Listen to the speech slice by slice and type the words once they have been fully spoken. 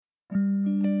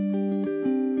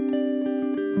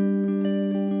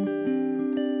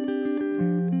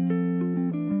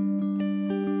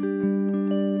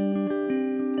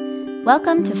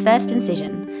Welcome to First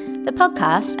Incision, the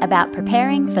podcast about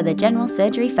preparing for the General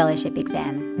Surgery Fellowship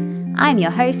exam. I'm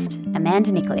your host,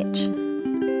 Amanda Nikolic.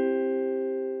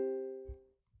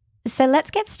 So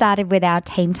let's get started with our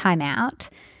team timeout.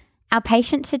 Our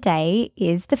patient today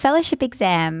is the fellowship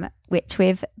exam, which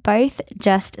we've both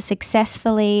just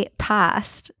successfully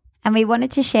passed. And we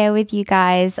wanted to share with you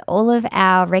guys all of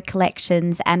our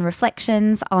recollections and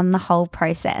reflections on the whole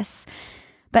process.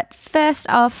 But first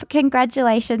off,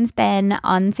 congratulations, Ben,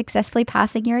 on successfully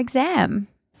passing your exam.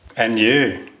 And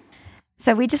you.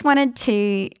 So we just wanted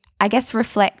to,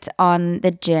 reflect on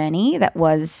the journey that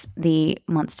was the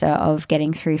monster of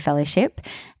getting through fellowship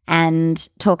and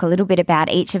talk a little bit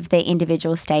about each of the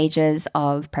individual stages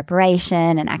of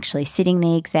preparation and actually sitting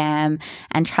the exam,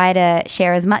 and try to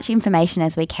share as much information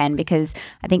as we can, because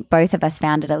I think both of us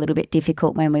found it a little bit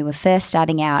difficult when we were first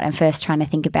starting out and first trying to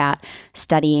think about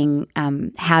studying,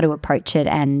 how to approach it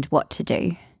and what to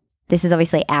do. This is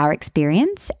obviously our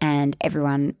experience and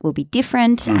everyone will be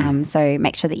different. So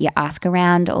make sure that you ask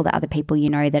around all the other people you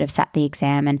know that have sat the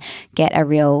exam and get a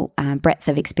real breadth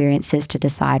of experiences to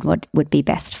decide what would be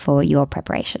best for your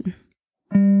preparation.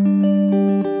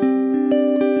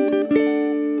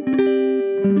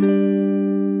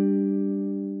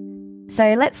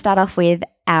 So let's start off with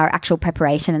our actual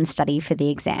preparation and study for the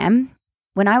exam.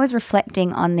 When I was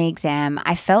reflecting on the exam,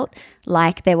 I felt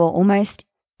like there were almost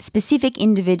specific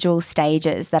individual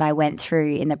stages that I went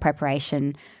through in the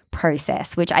preparation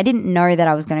process, which I didn't know that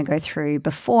I was going to go through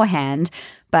beforehand,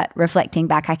 but reflecting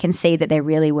back, I can see that there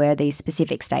really were these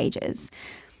specific stages.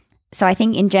 So I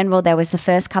think in general, there was the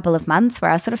first couple of months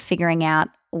where I was sort of figuring out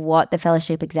what the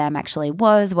fellowship exam actually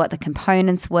was, what the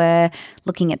components were,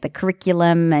 looking at the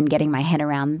curriculum and getting my head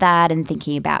around that, and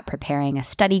thinking about preparing a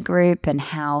study group and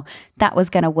how that was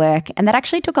going to work. And that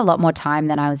actually took a lot more time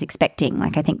than I was expecting. I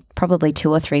think probably 2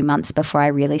 or 3 months before I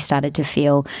really started to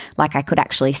feel like I could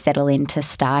actually settle into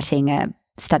starting a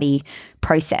study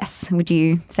process. Would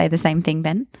you say the same thing,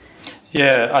 Ben?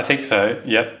 Yeah, I think so.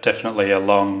 Yep, definitely a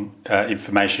long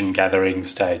information gathering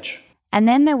stage. And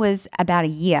then there was about a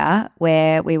year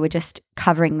where we were just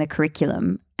covering the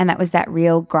curriculum, and that was that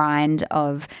real grind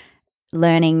of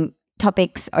learning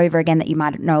topics over again that you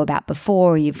might know about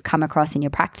before or you've come across in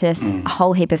your practice, a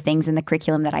whole heap of things in the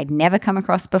curriculum that I'd never come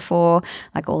across before,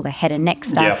 like all the head and neck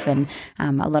stuff and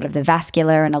a lot of the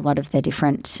vascular and a lot of the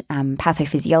different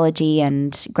pathophysiology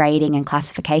and grading and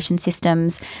classification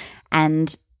systems.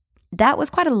 And that was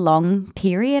quite a long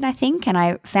period, I think, and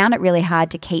I found it really hard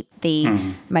to keep the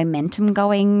momentum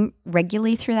going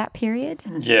regularly through that period.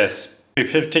 Yes,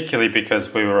 particularly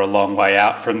because we were a long way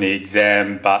out from the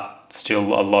exam, but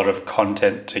still a lot of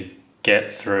content to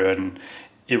get through, and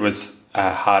it was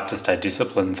hard to stay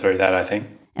disciplined through that, I think.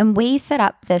 And we set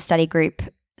up the study group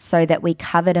so that we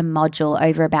covered a module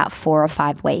over about 4 or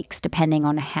 5 weeks, depending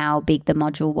on how big the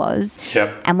module was.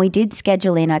 Yep. And we did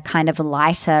schedule in a kind of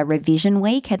lighter revision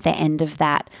week at the end of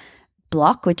that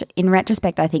block, which in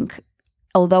retrospect, I think,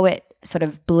 although it sort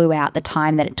of blew out the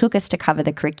time that it took us to cover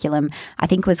the curriculum, I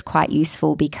think was quite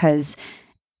useful, because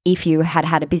if you had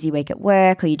had a busy week at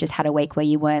work or you just had a week where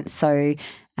you weren't so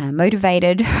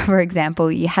motivated, for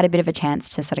example, you had a bit of a chance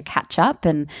to sort of catch up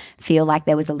and feel like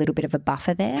there was a little bit of a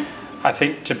buffer there. I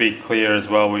think to be clear as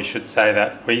well, we should say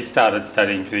that we started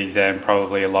studying for the exam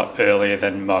probably a lot earlier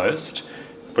than most.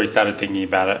 We started thinking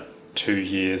about it 2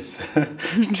 years,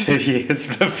 2 years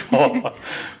before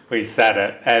we sat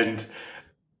it. And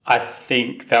I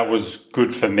think that was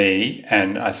good for me.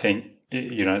 And I think,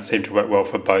 it seemed to work well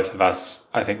for both of us.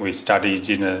 I think we studied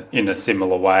in a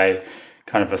similar way,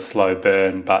 kind of a slow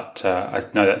burn, but I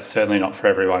know that's certainly not for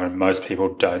everyone, and most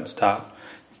people don't start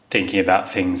thinking about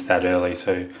things that early.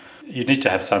 So you need to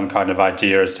have some kind of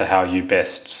idea as to how you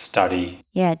best study.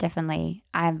 Yeah, definitely.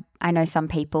 I know some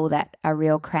people that are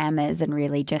real crammers and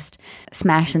really just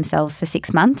smash themselves for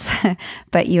 6 months.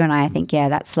 But you and I think,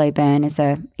 that slow burn is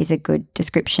a good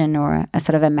description, or a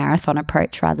sort of a marathon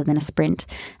approach rather than a sprint.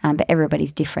 But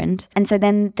everybody's different. And so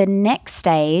then the next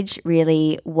stage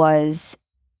really was,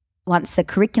 once the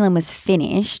curriculum was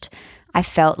finished, I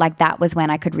felt like that was when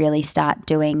I could really start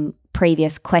doing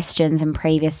previous questions and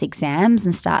previous exams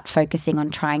and start focusing on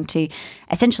trying to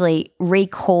essentially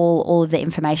recall all of the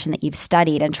information that you've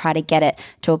studied and try to get it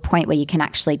to a point where you can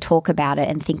actually talk about it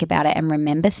and think about it and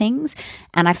remember things.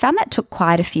 And I found that took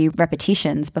quite a few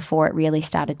repetitions before it really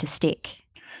started to stick.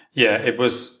 Yeah, it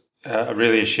was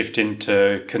really a shift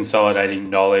into consolidating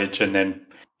knowledge and then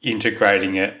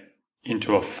integrating it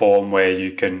into a form where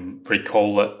you can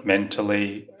recall it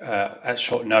mentally at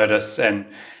short notice and,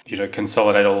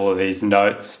 consolidate all of these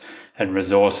notes and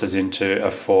resources into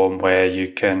a form where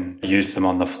you can use them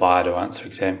on the fly to answer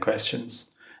exam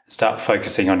questions. Start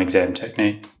focusing on exam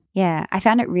technique. Yeah, I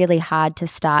found it really hard to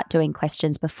start doing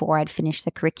questions before I'd finished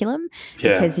the curriculum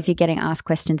because if you're getting asked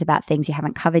questions about things you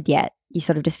haven't covered yet, you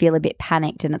sort of just feel a bit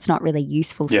panicked and it's not really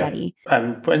useful study.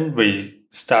 And when we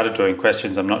started doing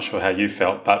questions, I'm not sure how you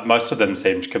felt, but most of them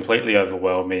seemed completely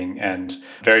overwhelming and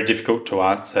very difficult to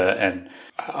answer. And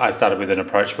I started with an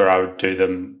approach where I would do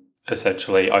them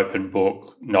essentially open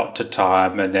book, not to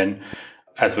time. And then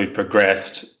as we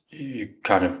progressed, you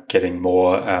kind of getting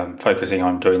more focusing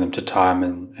on doing them to time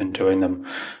and doing them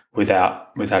without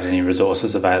any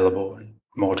resources available and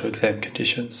more to exam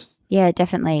conditions. Yeah,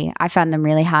 definitely. I found them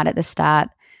really hard at the start,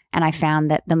 and I found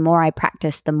that the more I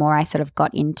practiced, the more I sort of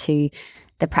got into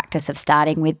the practice of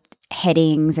starting with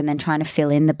headings and then trying to fill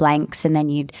in the blanks, and then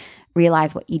you'd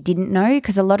realize what you didn't know,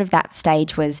 because a lot of that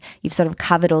stage was you've sort of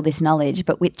covered all this knowledge,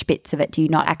 but which bits of it do you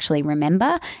not actually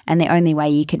remember? And the only way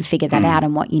you can figure that out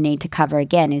and what you need to cover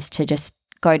again is to just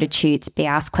go to tutes, be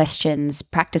asked questions,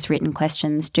 practice written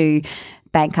questions, do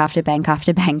bank after bank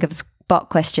after bank of spot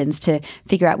questions to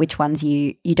figure out which ones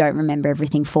you don't remember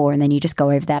everything for, and then you just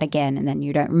go over that again, and then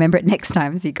you don't remember it next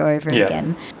time, so you go over it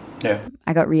again. Yeah.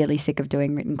 I got really sick of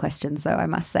doing written questions, though, I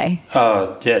must say.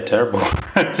 Oh, yeah, terrible.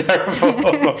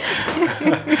 Terrible.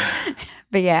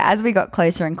 But yeah, as we got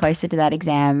closer and closer to that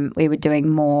exam, we were doing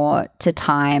more to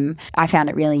time. I found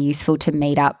it really useful to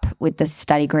meet up with the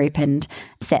study group and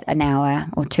set an hour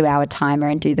or 2 hour timer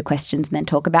and do the questions and then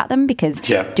talk about them, because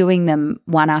doing them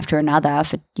one after another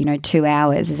for, 2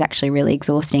 hours is actually really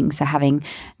exhausting. So having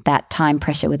that time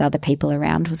pressure with other people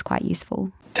around was quite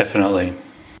useful. Definitely.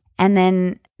 And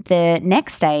then the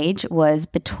next stage was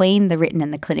between the written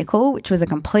and the clinical, which was a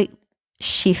complete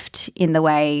shift in the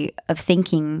way of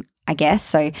thinking, I guess.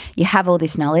 So you have all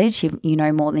this knowledge, you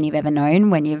know more than you've ever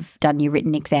known when you've done your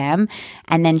written exam,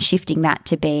 and then shifting that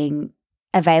to being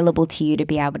available to you to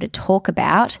be able to talk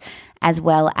about, as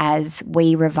well as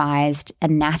we revised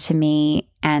anatomy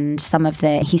and some of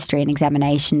the history and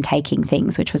examination taking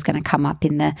things, which was going to come up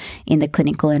in the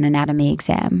clinical and anatomy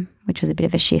exam, which was a bit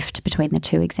of a shift between the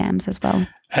two exams as well.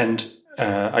 And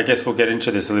I guess we'll get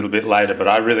into this a little bit later, but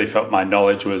I really felt my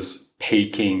knowledge was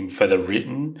peaking for the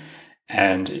written,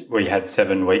 and we had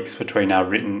 7 weeks between our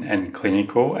written and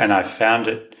clinical, and I found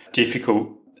it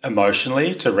difficult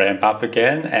emotionally to ramp up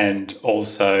again, and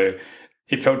also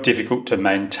it felt difficult to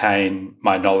maintain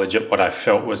my knowledge at what I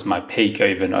felt was my peak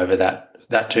even over that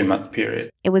 2-month period.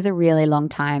 It was a really long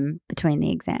time between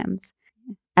the exams.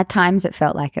 At times it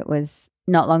felt like it was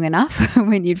not long enough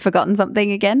when you'd forgotten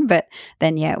something again, but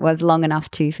then it was long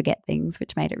enough to forget things,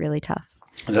 which made it really tough.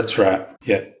 That's right,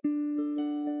 yeah.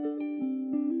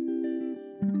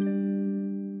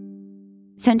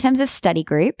 So in terms of study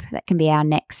group, that can be our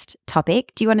next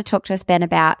topic. Do you want to talk to us, Ben,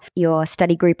 about your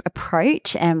study group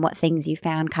approach and what things you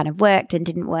found kind of worked and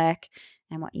didn't work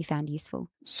and what you found useful?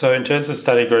 So in terms of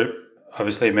study group,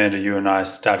 obviously, Amanda, you and I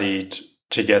studied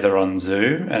together on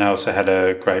Zoom, and I also had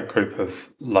a great group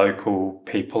of local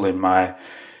people in my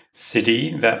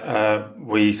city that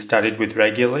we studied with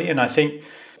regularly. And I think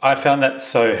I found that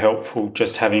so helpful,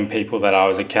 just having people that I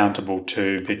was accountable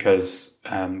to, because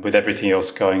with everything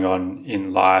else going on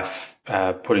in life,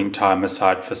 putting time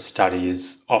aside for study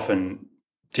is often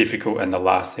difficult and the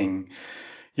last thing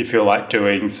you feel like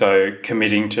doing. So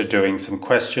committing to doing some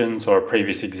questions or a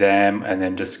previous exam and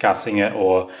then discussing it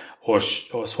or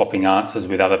swapping answers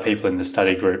with other people in the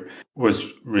study group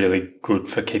was really good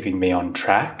for keeping me on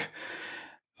track.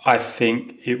 I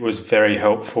think it was very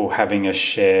helpful having a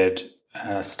shared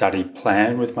study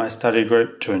plan with my study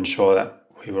group to ensure that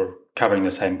we were covering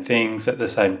the same things at the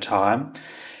same time.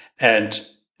 And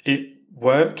it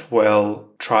worked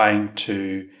well trying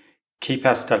to keep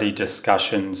our study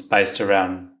discussions based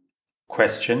around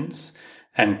questions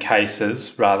and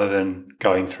cases rather than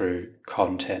going through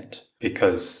content,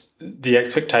 because the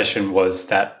expectation was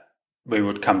that we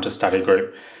would come to study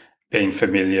group being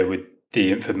familiar with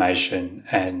the information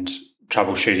and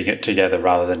troubleshooting it together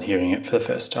rather than hearing it for the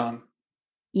first time.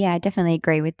 Yeah, I definitely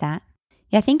agree with that.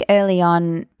 Yeah, I think early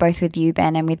on, both with you,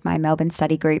 Ben, and with my Melbourne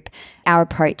study group, our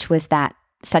approach was that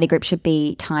study group should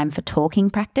be time for talking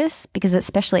practice, because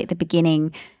especially at the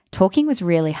beginning, talking was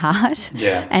really hard.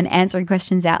 Yeah. And answering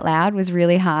questions out loud was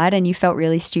really hard and you felt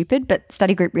really stupid. But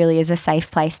study group really is a safe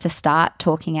place to start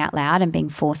talking out loud and being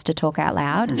forced to talk out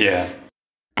loud. Yeah.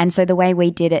 And so the way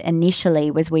we did it initially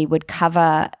was we would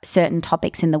cover certain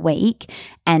topics in the week,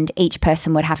 and each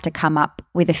person would have to come up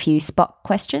with a few spot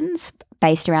questions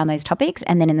based around those topics.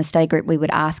 And then in the study group, we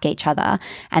would ask each other.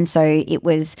 And so it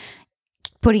was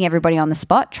putting everybody on the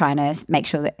spot, trying to make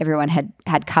sure that everyone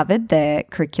had covered the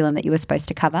curriculum that you were supposed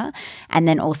to cover, and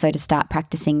then also to start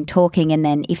practicing talking. And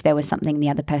then if there was something the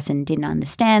other person didn't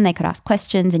understand, they could ask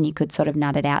questions and you could sort of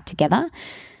nut it out together.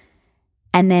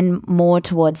 And then more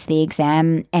towards the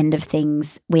exam end of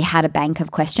things, we had a bank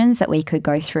of questions that we could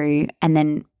go through, and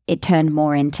then it turned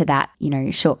more into that,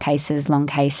 short cases, long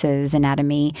cases,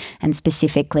 anatomy, and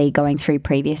specifically going through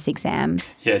previous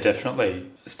exams. Yeah,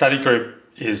 definitely. Study group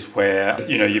is where,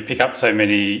 you pick up so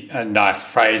many nice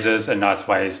phrases and nice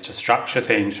ways to structure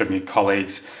things from your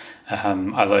colleagues.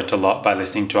 I learnt a lot by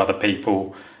listening to other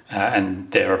people and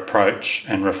their approach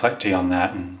and reflecting on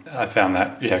that, and I found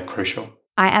that, crucial.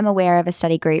 I am aware of a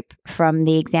study group from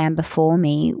the exam before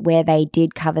me where they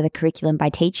did cover the curriculum by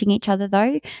teaching each other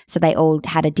though. So they all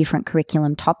had a different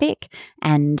curriculum topic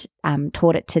and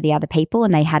taught it to the other people,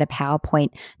 and they had a PowerPoint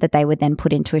that they would then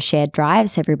put into a shared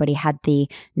drive. So everybody had the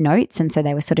notes, and so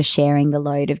they were sort of sharing the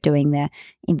load of doing the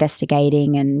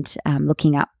investigating and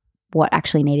looking up what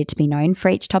actually needed to be known for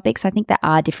each topic. So I think there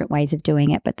are different ways of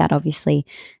doing it, but that obviously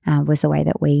was the way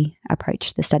that we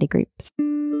approached the study groups.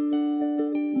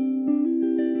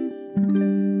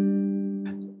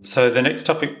 So the next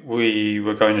topic we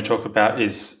were going to talk about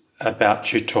is about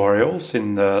tutorials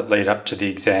in the lead up to the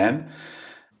exam.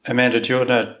 Amanda, do you want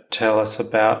to tell us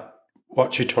about what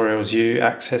tutorials you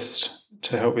accessed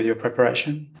to help with your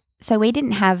preparation? So we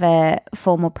didn't have a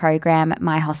formal program at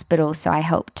my hospital, so I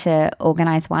helped to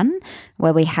organise one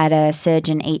where we had a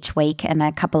surgeon each week and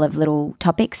a couple of little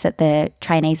topics that the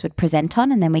trainees would present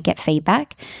on, and then we get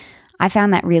feedback. I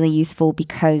found that really useful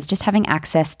because just having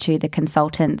access to the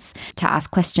consultants to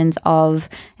ask questions of,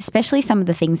 especially some of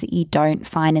the things that you don't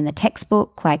find in the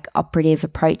textbook, like operative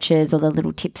approaches or the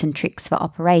little tips and tricks for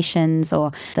operations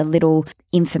or the little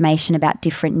information about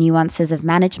different nuances of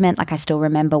management. Like I still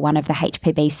remember one of the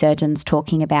HPB surgeons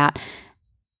talking about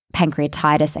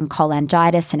pancreatitis and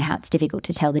cholangitis and how it's difficult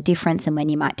to tell the difference and when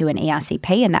you might do an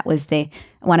ERCP. And that was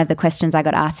one of the questions I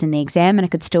got asked in the exam, and I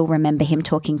could still remember him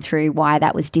talking through why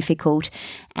that was difficult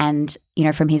and,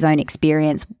 from his own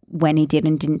experience when he did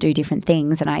and didn't do different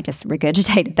things. And I just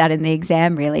regurgitated that in the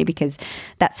exam really, because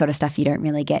that sort of stuff you don't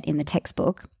really get in the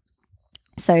textbook.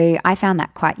 So I found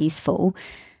that quite useful.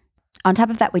 On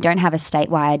top of that, we don't have a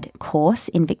statewide course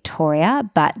in Victoria,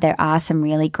 but there are some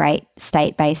really great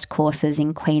state-based courses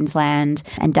in Queensland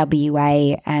and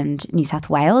WA and New South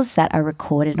Wales that are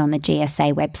recorded on the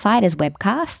GSA website as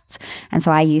webcasts. And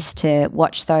so I used to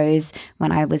watch those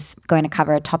when I was going to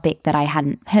cover a topic that I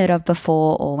hadn't heard of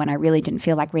before, or when I really didn't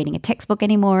feel like reading a textbook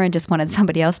anymore and just wanted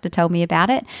somebody else to tell me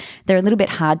about it. They're a little bit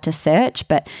hard to search,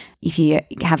 but if you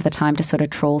have the time to sort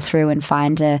of trawl through and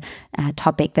find a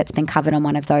topic that's been covered on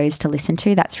one of those to listen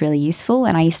to, that's really useful.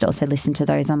 And I used to also listen to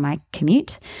those on my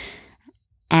commute.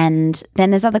 And then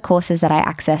there's other courses that I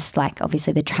accessed, like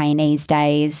obviously the trainees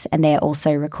days, and they're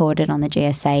also recorded on the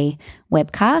GSA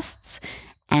webcasts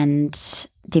and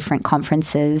different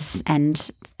conferences. And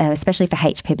especially for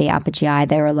HPB Upper GI,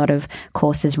 there are a lot of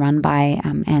courses run by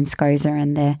Anne Scozer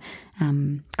and the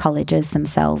colleges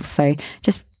themselves. So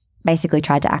just basically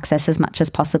tried to access as much as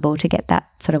possible to get that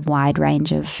sort of wide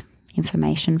range of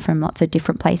information from lots of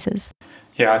different places.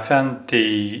 Yeah, I found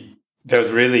there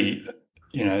was really,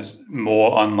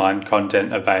 more online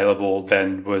content available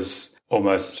than was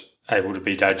almost able to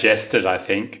be digested, I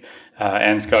think.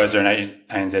 Anne Scozer and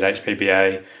ANZ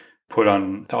HPBA put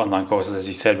on the online courses, as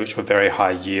you said, which were very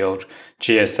high yield.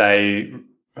 GSA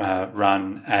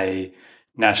run a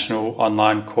national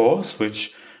online course,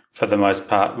 which for the most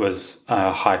part was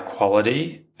high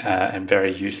quality and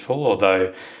very useful,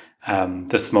 although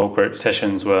the small group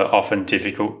sessions were often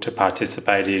difficult to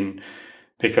participate in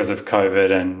because of COVID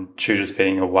and tutors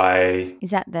being away. Is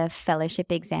that the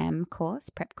fellowship exam course,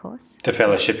 prep course? The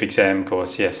fellowship exam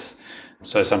course, yes.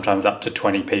 So sometimes up to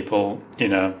 20 people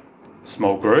in a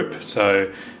small group,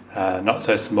 so not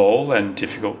so small and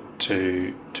difficult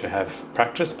to have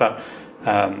practice, but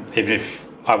even if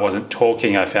I wasn't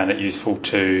talking, I found it useful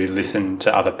to listen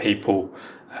to other people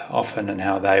often and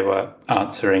how they were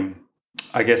answering.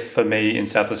 I guess for me in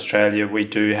South Australia, we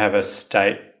do have some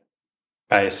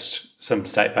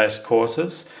state-based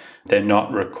courses. They're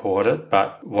not recorded,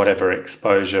 but whatever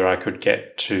exposure I could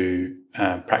get to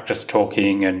practice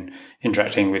talking and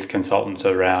interacting with consultants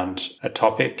around a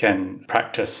topic and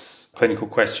practice clinical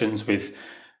questions with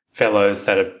fellows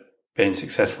that have been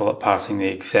successful at passing the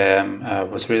exam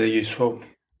was really useful.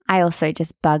 I also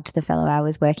just bugged the fellow I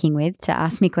was working with to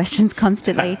ask me questions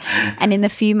constantly. And in the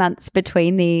few months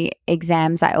between the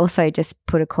exams, I also just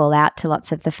put a call out to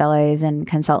lots of the fellows and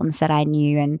consultants that I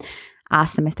knew and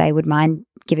asked them if they would mind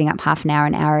giving up half an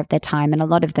hour of their time, and a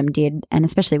lot of them did. And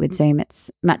especially with Zoom,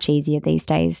 it's much easier these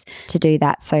days to do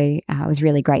that. So I was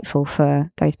really grateful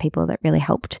for those people that really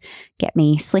helped get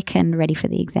me slick and ready for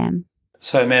the exam.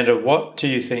 So Amanda, what do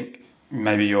you think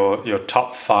maybe your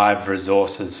top 5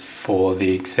 resources for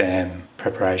the exam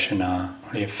preparation are?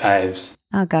 What are your faves?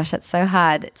 Oh gosh, that's so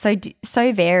hard. It's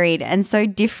so varied and so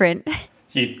different.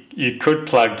 You could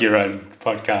plug your own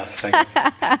podcast, I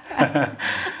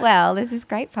guess. Well, this is a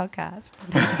great podcast.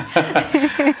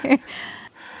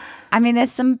 I mean,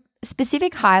 there's some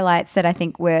specific highlights that I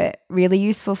think were really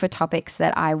useful for topics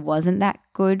that I wasn't that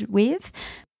good with.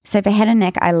 So for head and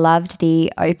neck, I loved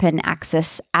the open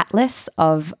access atlas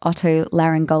of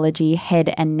otolaryngology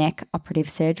head and neck operative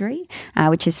surgery,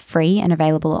 which is free and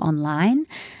available online.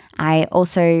 I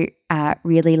also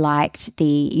really liked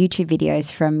the YouTube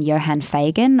videos from Johan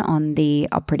Fagan on the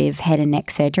operative head and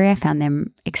neck surgery. I found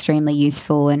them extremely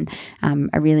useful and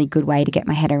a really good way to get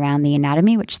my head around the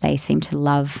anatomy, which they seem to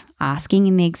love asking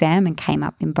in the exam and came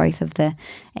up in both of the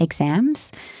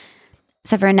exams.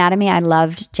 So for anatomy, I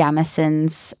loved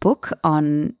Jamison's book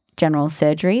on general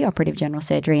surgery, operative general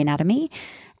surgery anatomy.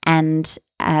 And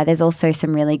there's also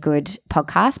some really good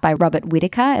podcasts by Robert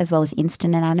Whitaker as well as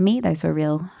Instant Anatomy. Those were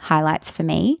real highlights for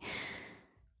me.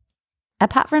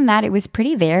 Apart from that, it was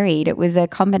pretty varied. It was a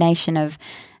combination of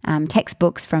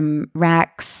textbooks from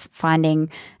RACS,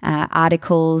 finding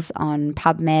articles on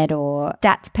PubMed or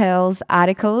StatsPearls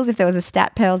articles. If there was a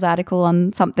StatPearls article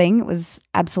on something, it was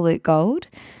absolute gold.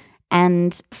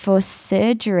 And for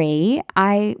surgery,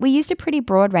 we used a pretty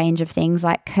broad range of things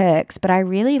like Kirk's, but I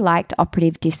really liked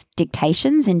operative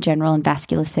dictations in general and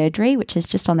vascular surgery, which is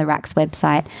just on the RACS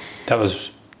website. That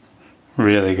was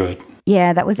really good.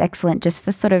 Yeah, that was excellent, just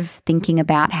for sort of thinking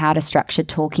about how to structure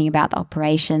talking about the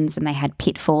operations, and they had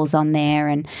pitfalls on there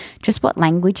and just what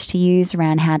language to use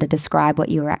around how to describe what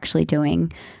you were actually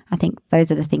doing. I think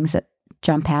those are the things that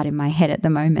jump out in my head at the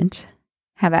moment.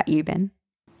 How about you, Ben?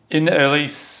 In the early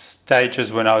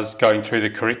stages when I was going through the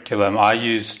curriculum, I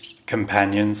used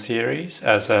companion series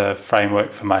as a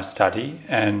framework for my study,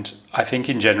 and I think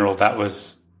in general that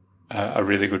was a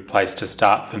really good place to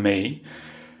start for me.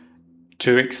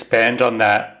 To expand on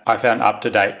that, I found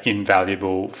UpToDate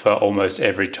invaluable for almost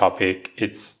every topic.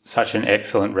 It's such an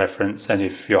excellent reference, and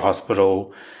if your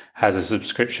hospital has a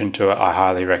subscription to it, I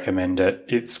highly recommend it.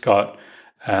 It's got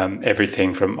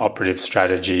everything from operative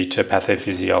strategy to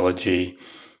pathophysiology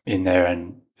in there,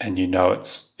 and you know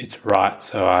it's right.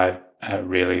 So I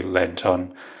really lent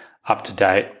on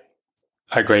UpToDate.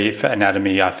 I agree, for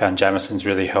anatomy I found Jamison's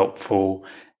really helpful,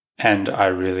 and I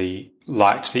really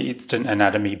liked the Instant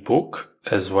Anatomy book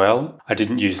as well. I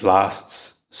didn't use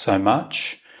LASTs so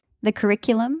much. The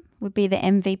curriculum would be the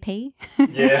MVP.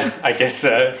 Yeah, I guess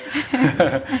so.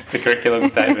 The curriculum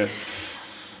statement.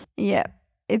 Yeah.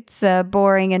 It's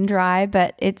boring and dry,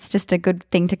 but it's just a good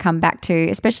thing to come back to,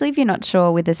 especially if you're not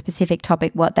sure with a specific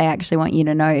topic what they actually want you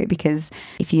to know, because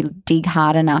if you dig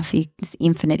hard enough, there's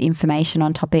infinite information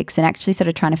on topics, and actually sort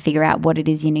of trying to figure out what it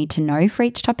is you need to know for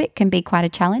each topic can be quite a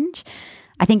challenge.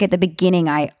 I think at the beginning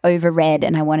I overread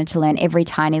and I wanted to learn every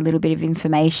tiny little bit of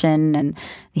information and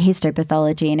the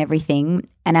histopathology and everything.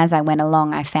 And as I went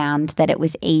along, I found that it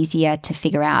was easier to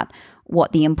figure out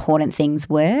what the important things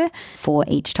were for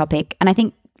each topic. And I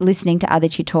think listening to other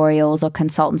tutorials or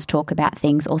consultants talk about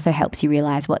things also helps you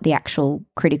realize what the actual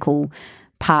critical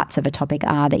parts of a topic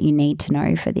are that you need to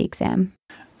know for the exam.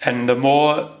 And the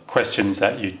more questions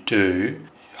that you do,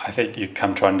 I think you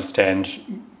come to understand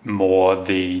more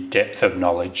the depth of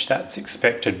knowledge that's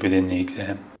expected within the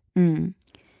exam.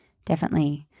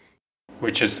 Definitely.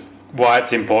 Which is why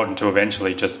it's important to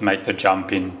eventually just make the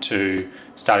jump into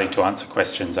starting to answer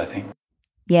questions, I think.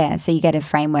 Yeah, so you get a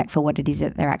framework for what it is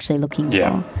that they're actually looking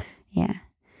for. Yeah.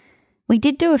 We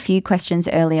did do a few questions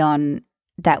early on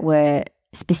that were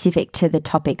specific to the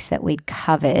topics that we'd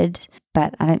covered,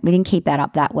 but we didn't keep that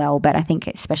up that well. But I think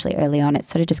especially early on, it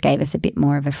sort of just gave us a bit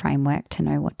more of a framework to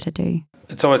know what to do.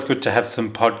 It's always good to have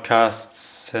some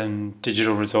podcasts and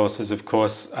digital resources. Of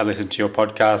course, I listen to your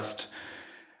podcast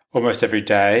almost every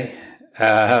day.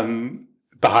 Behind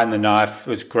the Knife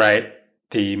was great.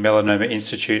 The Melanoma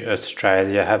Institute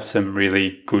Australia have some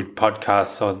really good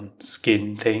podcasts on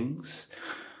skin things.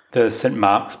 The St.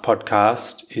 Mark's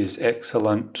podcast is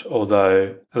excellent,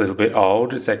 although a little bit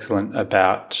old. It's excellent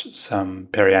about some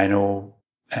perianal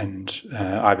and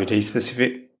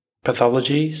IBD-specific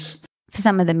pathologies. For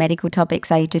some of the medical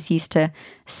topics, I just used to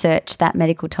search that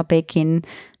medical topic in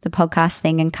the podcast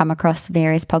thing and come across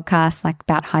various podcasts like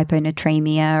about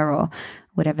hyponatremia or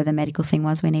whatever the medical thing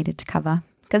was we needed to cover.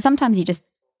 Because sometimes you just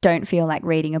don't feel like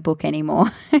reading a book anymore.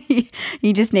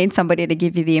 You just need somebody to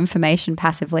give you the information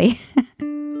passively.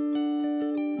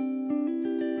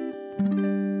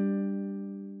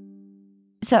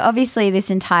 So obviously this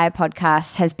entire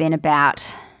podcast has been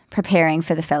about preparing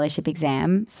for the fellowship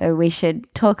exam. So we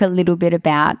should talk a little bit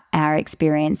about our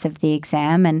experience of the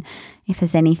exam and if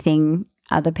there's anything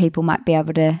other people might be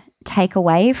able to take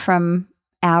away from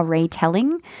our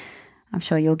retelling. I'm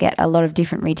sure you'll get a lot of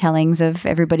different retellings of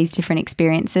everybody's different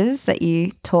experiences that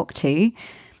you talk to.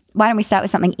 Why don't we start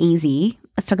with something easy?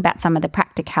 Let's talk about some of the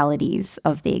practicalities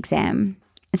of the exam.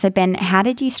 So Ben, how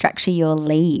did you structure your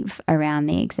leave around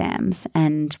the exams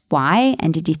and why?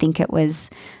 And did you think it was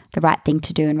the right thing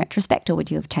to do in retrospect, or would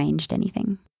you have changed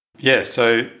anything? Yeah,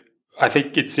 so I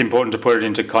think it's important to put it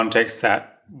into context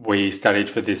that we studied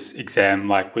for this exam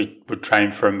like we would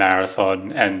train for a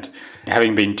marathon, and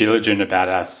having been diligent about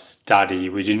our study,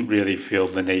 we didn't really feel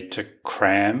the need to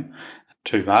cram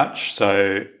too much.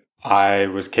 So I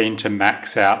was keen to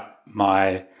max out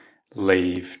my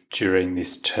leave during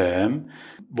this term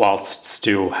whilst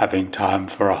still having time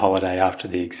for a holiday after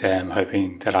the exam,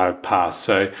 hoping that I would pass.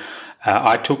 So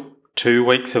I took 2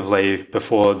 weeks of leave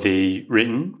before the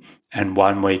written and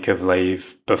 1 week of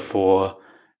leave before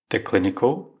the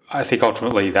clinical. I think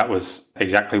ultimately that was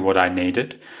exactly what I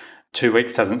needed. 2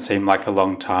 weeks doesn't seem like a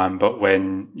long time, but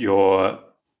when you're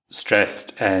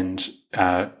stressed and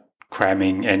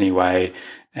cramming anyway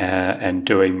and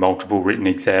doing multiple written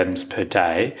exams per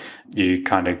day, you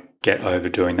kind of get over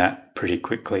doing that pretty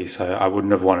quickly. So I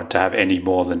wouldn't have wanted to have any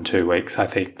more than 2 weeks, I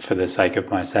think, for the sake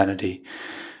of my sanity.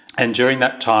 And during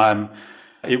that time,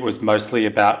 it was mostly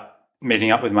about meeting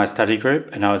up with my study group,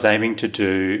 and I was aiming to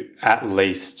do at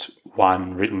least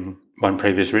one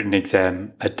previous written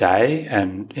exam a day,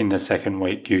 and in the second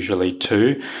week, usually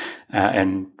 2,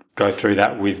 and go through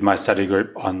that with my study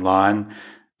group online.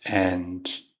 And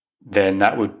then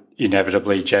that would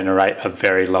inevitably generate a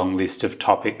very long list of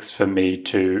topics for me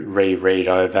to reread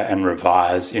over and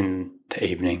revise in the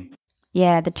evening.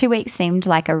 Yeah, the 2 weeks seemed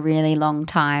like a really long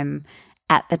time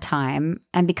at the time.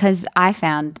 And because I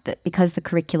found that because the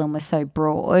curriculum was so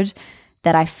broad,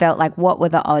 that I felt like what were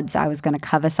the odds I was going to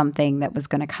cover something that was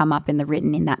going to come up in the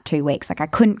written in that 2 weeks? Like I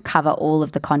couldn't cover all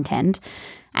of the content.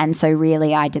 And so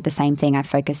really I did the same thing. I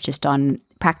focused just on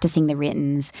practicing the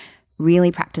writtens,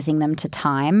 really practicing them to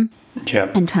time.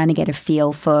 Yeah. And trying to get a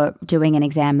feel for doing an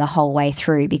exam the whole way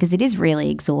through, because it is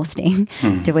really exhausting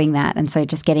doing that. And so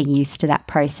just getting used to that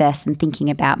process and thinking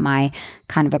about my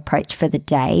kind of approach for the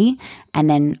day, and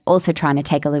then also trying to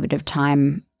take a little bit of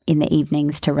time in the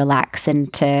evenings to relax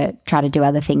and to try to do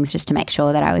other things just to make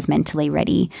sure that I was mentally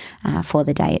ready for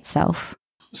the day itself.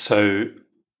 So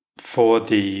for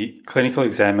the clinical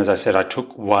exam, as I said, I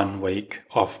took 1 week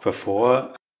off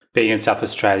before. Being in South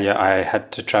Australia, I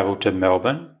had to travel to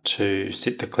Melbourne to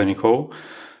sit the clinical.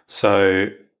 So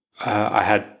I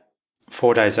had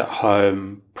 4 days at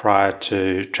home prior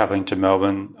to travelling to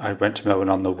Melbourne. I went to Melbourne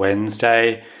on the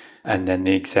Wednesday, and then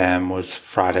the exam was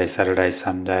Friday, Saturday,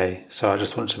 Sunday. So I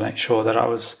just wanted to make sure that I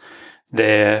was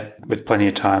there with plenty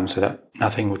of time so that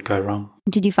nothing would go wrong.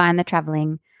 Did you find the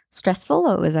travelling stressful,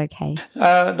 or it was okay?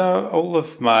 No, all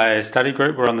of my study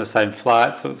group were on the same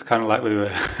flight, so it was kind of like we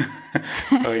were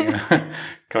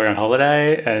going on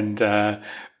holiday, and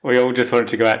we all just wanted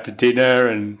to go out to dinner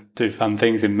and do fun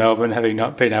things in Melbourne, having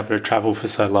not been able to travel for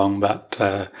so long. But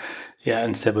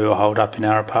instead we were holed up in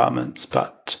our apartments.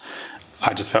 But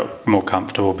I just felt more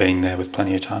comfortable being there with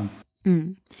plenty of time.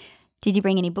 Did you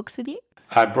bring any books with you?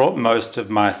 I brought most of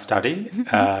my study.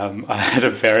 I had a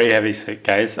very heavy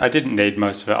suitcase. I didn't need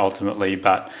most of it ultimately,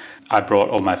 but I brought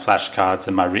all my flashcards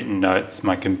and my written notes,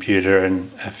 my computer,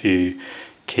 and a few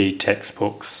key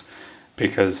textbooks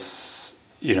because,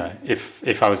 you know,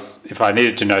 if I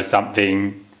needed to know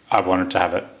something, I wanted to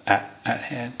have it at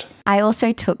hand. I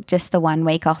also took just the 1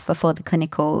 week off before the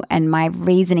clinical, and my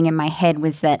reasoning in my head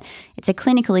was that it's a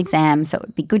clinical exam, so it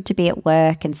would be good to be at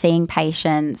work and seeing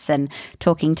patients and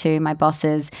talking to my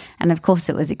bosses. And of course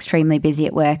it was extremely busy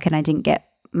at work and I didn't get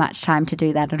much time to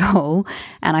do that at all.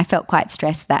 And I felt quite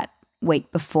stressed that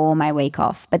week before my week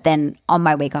off. But then on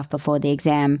my week off before the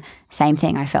exam, same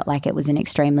thing. I felt like it was an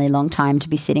extremely long time to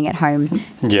be sitting at home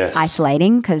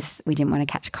isolating because we didn't want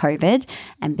to catch COVID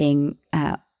and being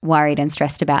worried and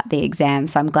stressed about the exam.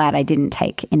 So I'm glad I didn't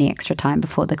take any extra time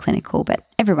before the clinical, but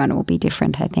everyone will be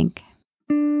different, I think.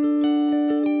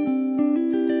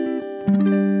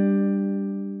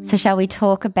 So shall we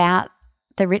talk about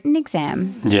the written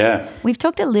exam? Yeah. We've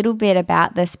talked a little bit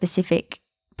about the specific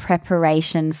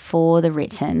preparation for the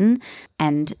written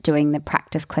and doing the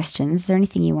practice questions. Is there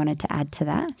anything you wanted to add to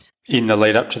that? In the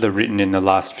lead up to the written in the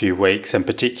last few weeks, and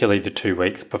particularly the 2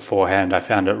 weeks beforehand, I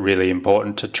found it really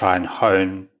important to try and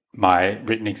hone my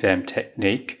written exam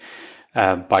technique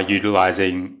by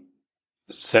utilising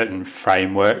certain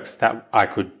frameworks that I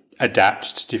could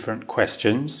adapt to different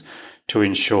questions to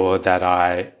ensure that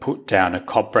I put down a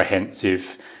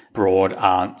comprehensive, broad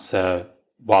answer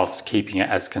whilst keeping it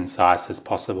as concise as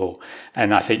possible.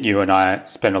 And I think you and I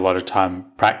spent a lot of time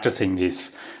practicing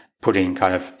this, putting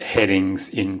kind of headings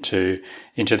into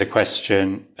the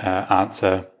question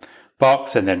answer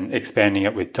box and then expanding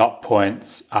it with dot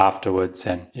points afterwards,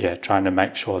 and trying to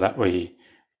make sure that we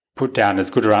put down as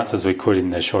good an answer as we could in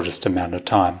the shortest amount of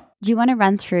time. Do you want to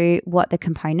run through what the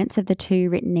components of the 2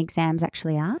 written exams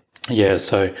actually are? Yeah,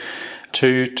 so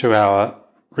 2 2-hour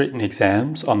written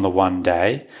exams on the one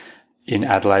day. In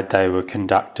Adelaide, they were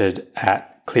conducted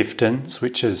at Clifton's,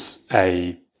 which is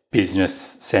a business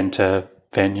centre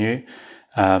venue.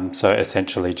 So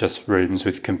essentially just rooms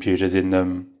with computers in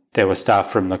them. There were staff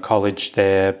from the college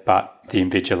there, but the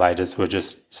invigilators were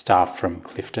just staff from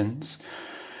Clifton's.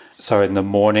 So in the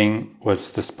morning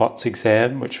was the SPOTS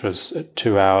exam, which was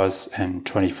 2 hours and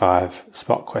 25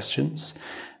 spot questions.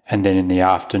 And then in the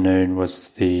afternoon was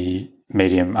the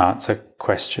medium answer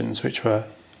questions, which were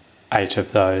 8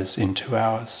 of those in 2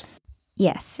 hours.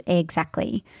 Yes,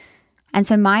 exactly. And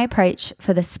so my approach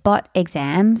for the SPOT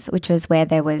exams, which was where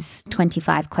there was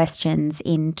 25 questions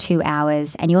in 2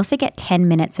 hours, and you also get 10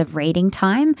 minutes of reading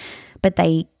time, but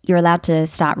you're allowed to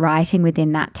start writing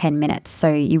within that 10 minutes.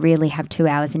 So you really have 2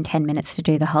 hours and 10 minutes to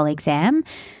do the whole exam.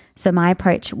 So my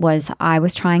approach was I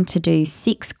was trying to do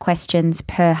 6 questions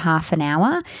per half an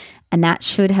hour, and that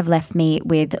should have left me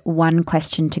with 1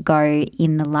 question to go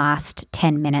in the last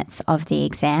 10 minutes of the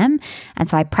exam. And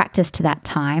so I practiced to that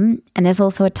time. And there's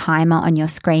also a timer on your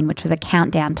screen, which was a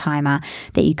countdown timer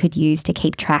that you could use to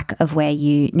keep track of where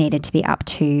you needed to be up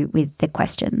to with the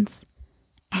questions.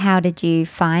 How did you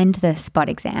find the SPOT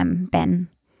exam, Ben?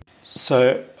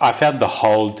 So I found the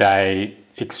whole day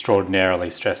extraordinarily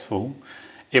stressful.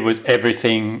 It was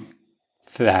everything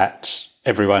that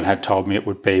everyone had told me it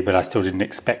would be, but I still didn't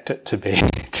expect it to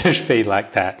be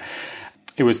like that.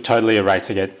 It was totally a race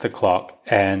against the clock,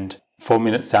 and 4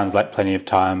 minutes sounds like plenty of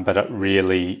time, but it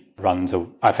really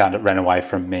I found it ran away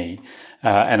from me.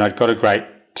 And I'd got a great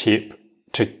tip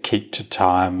to keep to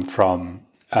time from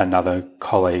another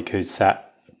colleague who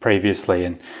sat previously.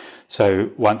 And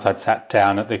so once I'd sat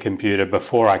down at the computer,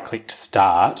 before I clicked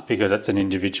start, because it's an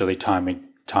individually timed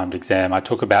exam, I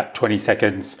took about 20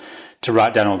 seconds to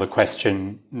write down all the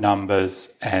question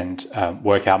numbers and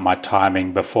work out my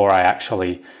timing before I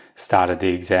actually started the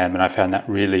exam. And I found that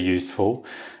really useful.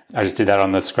 I just did that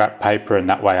on the scrap paper, and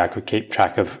that way I could keep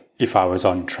track of if I was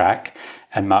on track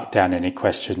and mark down any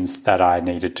questions that I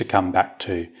needed to come back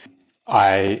to.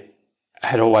 I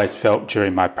had always felt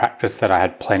during my practice that I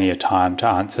had plenty of time to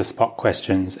answer spot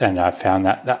questions, and I found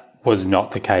that was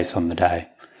not the case on the day.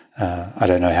 I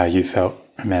don't know how you felt,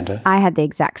 Amanda. I had the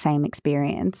exact same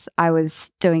experience. I was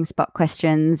doing spot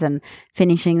questions and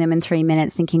finishing them in 3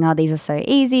 minutes thinking, oh, these are so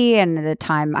easy, and at the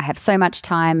time I have so much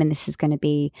time and this is going to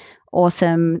be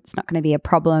awesome. It's not going to be a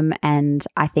problem. And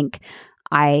I think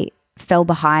I fell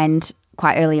behind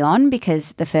quite early on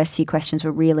because the first few questions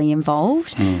were really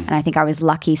involved. And I think I was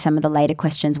lucky some of the later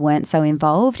questions weren't so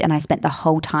involved, and I spent the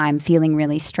whole time feeling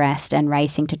really stressed and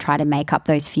racing to try to make up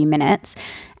those few minutes.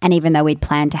 And even though we'd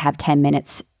planned to have 10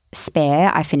 minutes spare,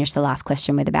 I finished the last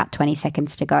question with about 20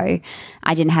 seconds to go.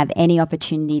 I didn't have any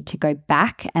opportunity to go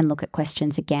back and look at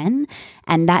questions again.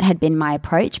 And that had been my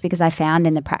approach, because I found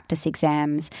in the practice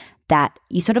exams that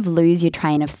you sort of lose your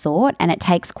train of thought, and it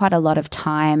takes quite a lot of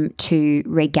time to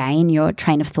regain your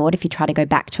train of thought if you try to go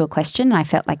back to a question. I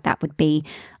felt like that would be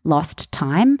lost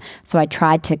time. So I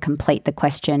tried to complete the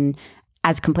question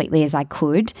as completely as I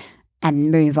could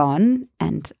and move on,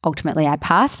 and ultimately I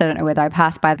passed. I don't know whether I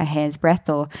passed by a hair's breadth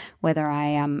or whether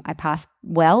I passed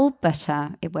well, but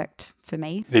it worked for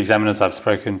me. The examiners I've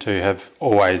spoken to have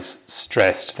always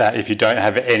stressed that if you don't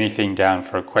have anything down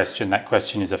for a question, that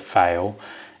question is a fail,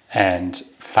 and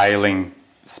failing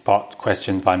spot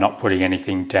questions by not putting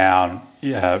anything down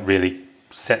really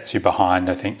sets you behind,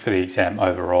 I think, for the exam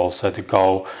overall. So the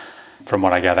goal, from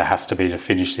what I gather, has to be to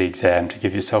finish the exam to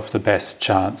give yourself the best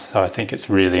chance. So I think it's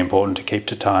really important to keep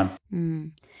to time.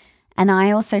 And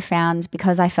I also found,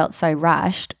 because I felt so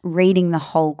rushed, reading the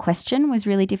whole question was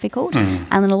really difficult.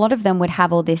 And then a lot of them would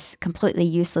have all this completely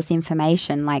useless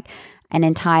information, like an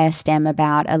entire stem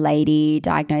about a lady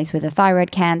diagnosed with a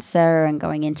thyroid cancer and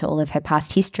going into all of her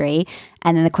past history.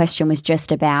 And then the question was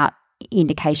just about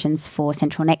indications for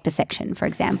central neck dissection, for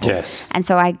example. Yes. And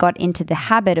so I got into the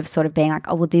habit of sort of being like,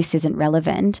 oh, well, this isn't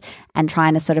relevant, and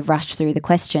trying to sort of rush through the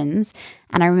questions.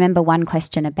 And I remember one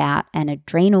question about an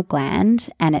adrenal gland,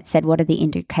 and it said, what are the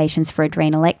indications for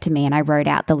adrenalectomy? And I wrote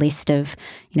out the list of,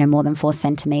 more than 4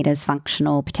 centimeters,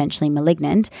 functional, potentially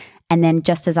malignant. And then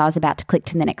just as I was about to click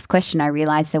to the next question, I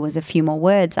realized there was a few more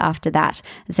words after that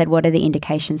that said, what are the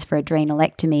indications for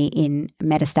adrenalectomy in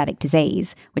metastatic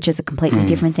disease, which is a completely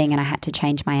different thing. And I had to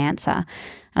change my answer.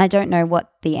 And I don't know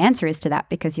what the answer is to that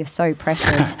because you're so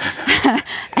pressured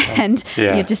and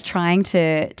you're just trying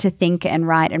to think and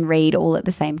write and read all at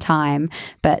the same time.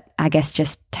 But I guess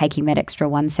just taking that extra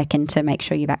 1 second to make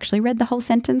sure you've actually read the whole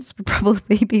sentence would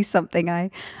probably be something I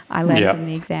learned from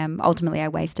the exam. Ultimately, I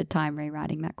wasted time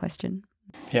rewriting that question.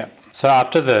 Yeah. So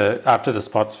after the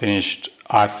spots finished,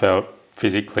 I felt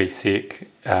physically sick,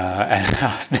 and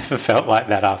I've never felt like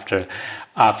that after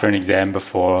an exam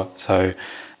before. So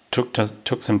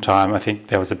took some time. I think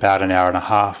there was about an hour and a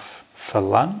half for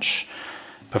lunch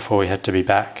before we had to be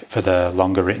back for the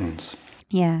longer writtens.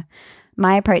 Yeah.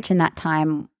 My approach in that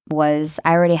time was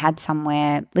I already had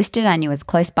somewhere listed. I knew it was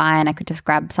close by and I could just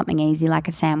grab something easy like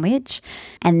a sandwich.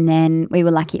 And then we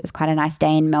were lucky it was quite a nice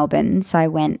day in Melbourne. So I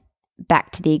went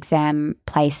back to the exam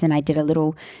place and I did a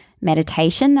little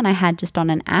meditation that I had just on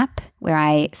an app where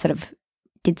I sort of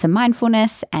did some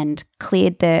mindfulness and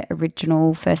cleared the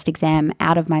original first exam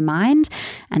out of my mind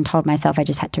and told myself I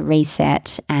just had to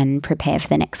reset and prepare for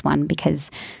the next one because,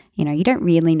 you don't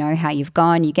really know how you've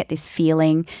gone. You get this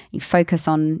feeling, you focus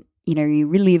on, you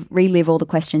relive all the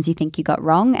questions you think you got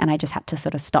wrong. And I just had to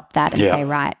sort of stop that and say,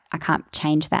 right, I can't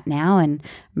change that now and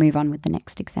move on with the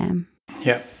next exam.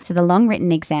 Yeah. So the long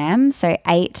written exam, so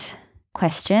 8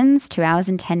 questions, 2 hours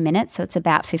and 10 minutes. So it's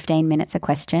about 15 minutes a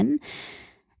question.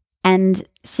 And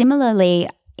similarly,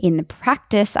 in the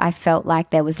practice, I felt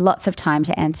like there was lots of time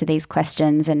to answer these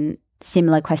questions and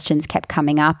similar questions kept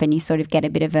coming up and you sort of get a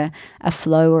bit of a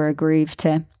flow or a groove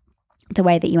to the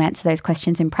way that you answer those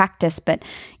questions in practice. But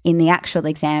in the actual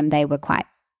exam, they were quite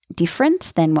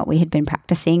different than what we had been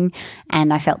practicing.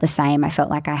 And I felt the same. I felt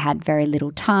like I had very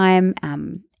little time,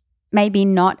 maybe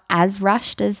not as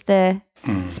rushed as the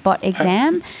spot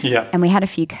exam. And we had a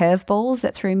few curveballs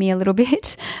that threw me a little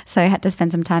bit. So I had to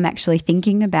spend some time actually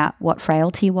thinking about what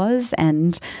frailty was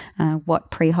and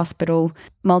what pre-hospital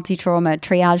multi-trauma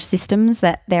triage systems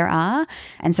that there are.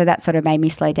 And so that sort of made me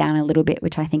slow down a little bit,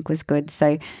 which I think was good.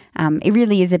 So it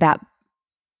really is about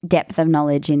depth of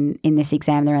knowledge in this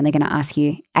exam. They're only going to ask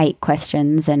you 8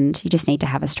 questions and you just need to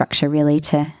have a structure really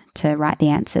to write the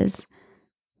answers.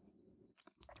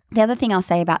 The other thing I'll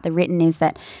say about the written is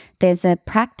that there's a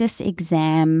practice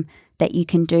exam that you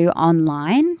can do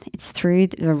online. It's through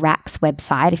the RACS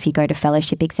website. If you go to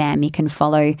fellowship exam, you can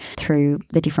follow through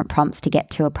the different prompts to get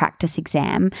to a practice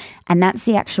exam. And that's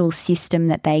the actual system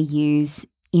that they use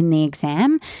in the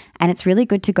exam. And it's really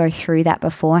good to go through that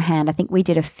beforehand. I think we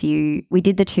did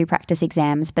the 2 practice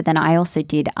exams, but then I also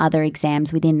did other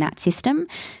exams within that system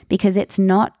because it's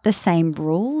not the same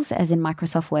rules as in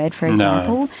Microsoft Word, for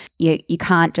example. No. You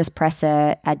can't just press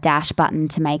a dash button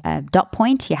to make a dot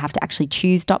point. You have to actually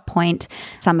choose dot point.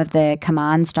 Some of the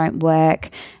commands don't work.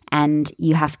 And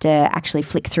you have to actually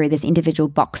flick through these individual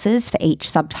boxes for each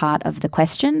subpart of the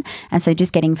question. And so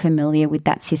just getting familiar with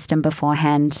that system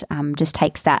beforehand just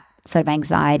takes that sort of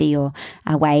anxiety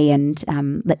away and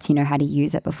lets you know how to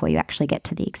use it before you actually get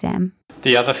to the exam.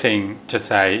 The other thing to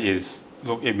say is,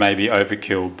 look, it may be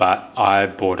overkill, but I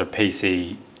bought an $8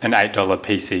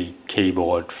 PC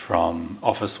keyboard from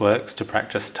Officeworks to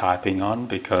practice typing on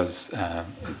because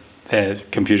the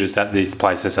computers at these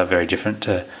places are very different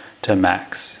to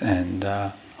Macs, and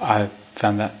I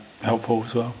found that helpful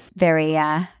as well. Very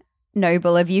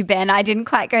noble of you, Ben. I didn't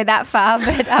quite go that far,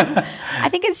 but I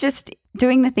think it's just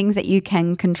doing the things that you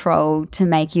can control to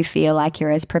make you feel like you're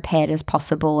as prepared as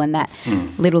possible, and that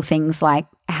little things like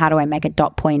how do I make a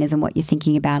dot point isn't what you're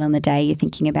thinking about on the day. You're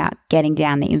thinking about getting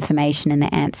down the information and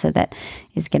the answer that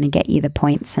is going to get you the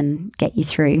points and get you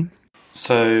through.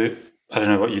 So I don't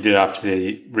know what you did after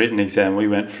the written exam. We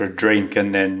went for a drink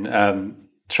and then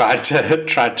tried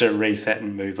to reset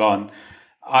and move on.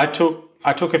 I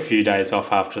took a few days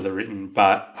off after the written,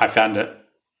 but I found it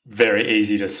very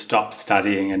easy to stop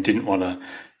studying and didn't want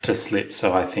to slip.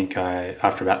 So I think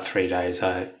after about 3 days,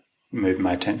 I moved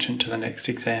my attention to the next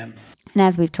exam. And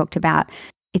as we've talked about,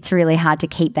 it's really hard to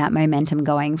keep that momentum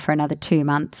going for another 2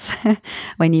 months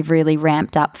when you've really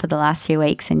ramped up for the last few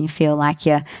weeks and you feel like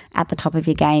you're at the top of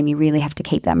your game. You really have to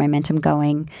keep that momentum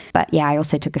going. But yeah, I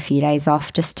also took a few days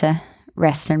off just to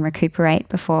rest and recuperate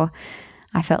before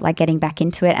I felt like getting back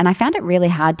into it. And I found it really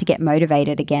hard to get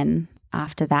motivated again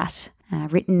after that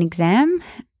written exam.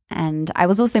 And I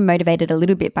was also motivated a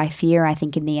little bit by fear, I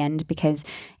think, in the end, because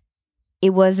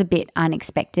it was a bit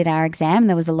unexpected, our exam.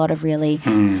 There was a lot of really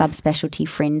subspecialty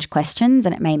fringe questions,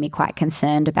 and it made me quite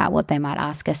concerned about what they might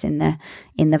ask us in the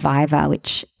Viva,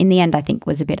 which in the end I think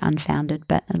was a bit unfounded,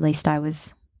 but at least I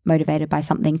was motivated by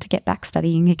something to get back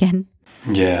studying again.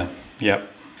 Yeah, yep.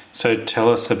 So tell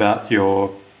us about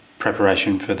your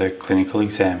preparation for the clinical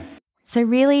exam. So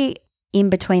really, in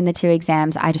between the two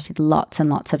exams, I just did lots and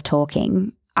lots of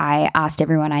talking. I asked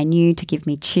everyone I knew to give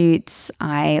me tutes.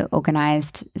 I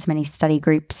organised as many study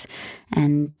groups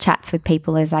and chats with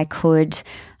people as I could.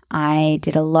 I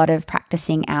did a lot of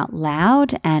practicing out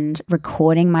loud and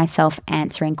recording myself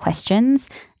answering questions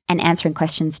and answering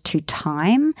questions to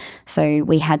time. So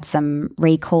we had some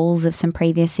recalls of some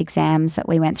previous exams that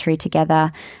we went through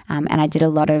together, and I did a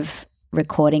lot of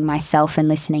recording myself and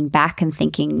listening back and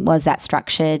thinking, was that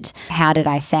structured? How did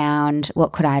I sound?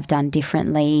 What could I have done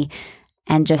differently?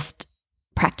 And just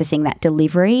practicing that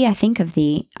delivery, I think, of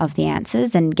the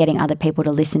answers, and getting other people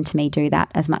to listen to me do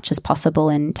that as much as possible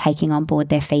and taking on board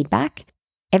their feedback.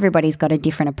 Everybody's got a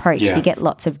different approach. Yeah. You get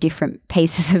lots of different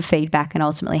pieces of feedback and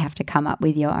ultimately have to come up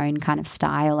with your own kind of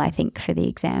style, I think, for the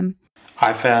exam.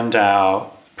 I found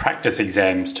our practice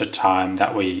exams to time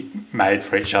that we made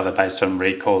for each other based on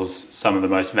recalls some of the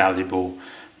most valuable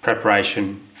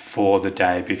preparation for the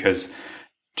day, because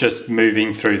just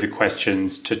moving through the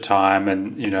questions to time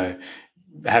and,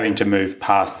 having to move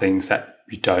past things that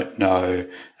you don't know,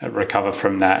 recover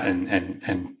from that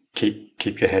and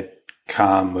keep your head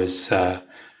calm was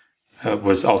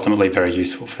ultimately very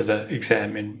useful for the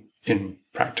exam in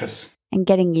practice. And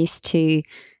getting used to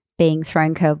being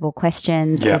thrown curveball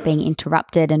questions or being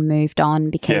interrupted and moved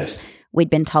on, because we'd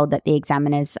been told that the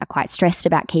examiners are quite stressed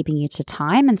about keeping you to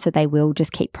time, and so they will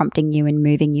just keep prompting you and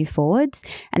moving you forwards.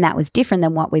 And that was different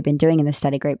than what we've been doing in the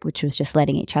study group, which was just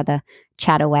letting each other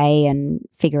chat away and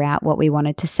figure out what we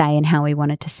wanted to say and how we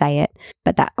wanted to say it.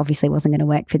 But that obviously wasn't going to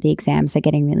work for the exam, so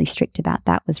getting really strict about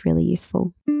that was really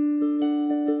useful.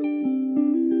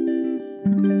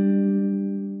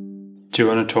 Do you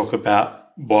want to talk about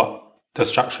what the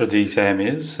structure of the exam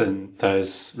is and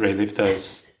relive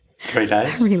those 3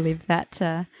 days? Relive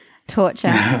that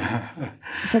torture.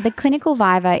 So the clinical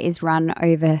Viva is run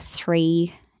over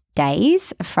 3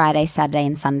 days, Friday, Saturday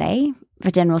and Sunday.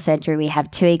 For general surgery, we have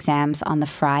 2 exams on the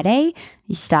Friday.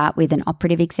 You start with an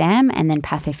operative exam and then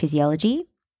pathophysiology.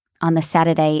 On the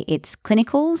Saturday, it's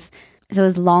clinicals. So it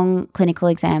was long clinical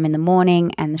exam in the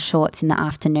morning and the shorts in the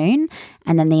afternoon,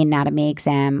 and then the anatomy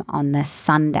exam on the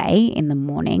Sunday in the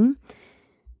morning.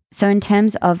 So in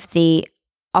terms of the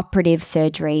operative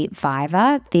surgery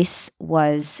Viva, this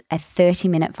was a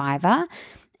 30-minute Viva.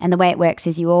 And the way it works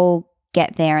is you all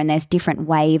get there and there's different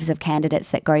waves of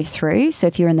candidates that go through. So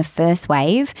if you're in the first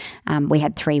wave, we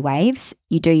had 3 waves,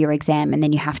 you do your exam and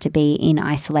then you have to be in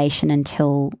isolation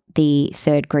until the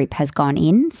third group has gone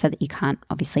in, so that you can't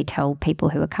obviously tell people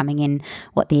who are coming in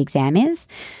what the exam is.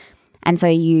 And so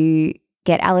you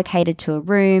get allocated to a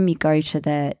room, you go to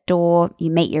the door,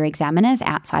 you meet your examiners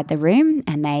outside the room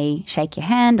and they shake your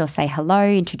hand or say hello,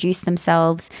 introduce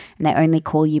themselves, and they only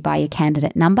call you by your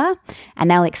candidate number, and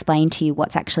they'll explain to you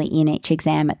what's actually in each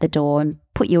exam at the door and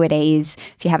put you at ease.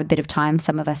 If you have a bit of time,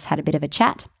 some of us had a bit of a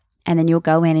chat, and then you'll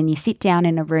go in and you sit down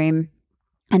in a room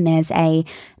and there's a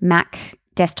Mac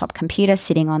desktop computer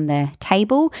sitting on the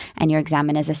table and your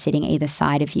examiners are sitting either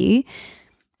side of you.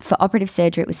 For operative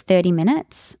surgery, it was 30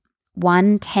 minutes.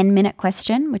 1 10-minute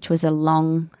question, which was a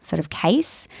long sort of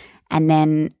case, and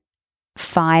then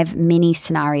 5 mini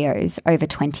scenarios over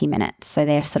 20 minutes. So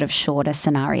they're sort of shorter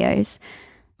scenarios.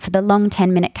 For the long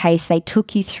 10-minute case, they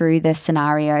took you through the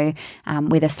scenario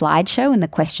with a slideshow, and the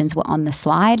questions were on the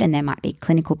slide, and there might be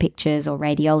clinical pictures or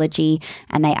radiology,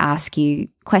 and they ask you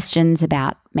questions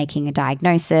about making a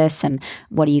diagnosis and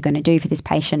what are you going to do for this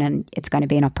patient, and it's going to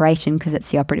be an operation because it's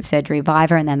the operative surgery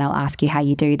Viva, and then they'll ask you how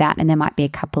you do that, and there might be a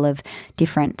couple of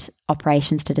different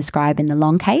operations to describe in the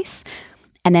long case.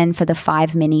 And then for the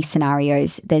 5 mini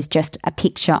scenarios, there's just a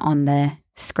picture on the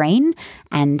screen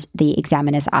and the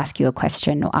examiners ask you a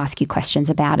question or ask you questions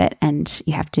about it, and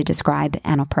you have to describe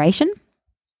an operation.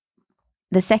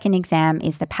 The second exam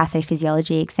is the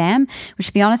pathophysiology exam, which,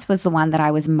 to be honest, was the one that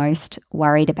I was most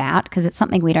worried about because it's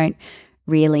something we don't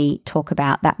really talk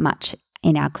about that much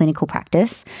in our clinical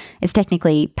practice. It's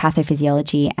technically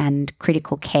pathophysiology and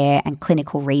critical care and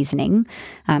clinical reasoning.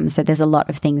 So there's a lot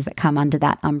of things that come under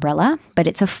that umbrella, but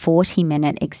it's a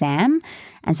 40-minute exam.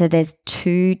 And so there's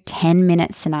 2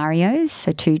 10-minute scenarios,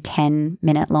 so 2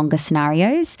 10-minute longer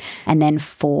scenarios, and then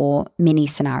 4 mini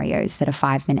scenarios that are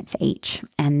 5 minutes each.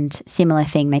 And similar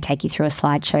thing, they take you through a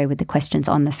slideshow with the questions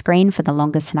on the screen for the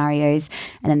longer scenarios,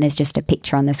 and then there's just a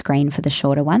picture on the screen for the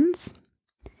shorter ones.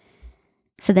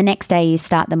 So the next day you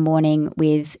start the morning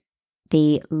with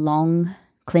the long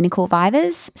clinical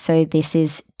vivas. So this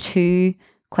is 2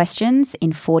 questions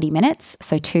in 40 minutes,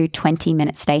 so 2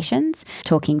 20-minute stations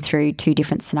talking through 2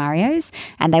 different scenarios,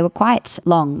 and they were quite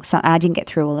long. So I didn't get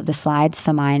through all of the slides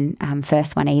for mine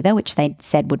first one either, which they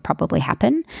said would probably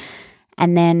happen.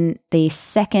 And then the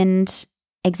second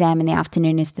exam in the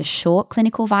afternoon is the short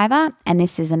clinical viva, and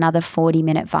this is another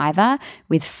 40-minute viva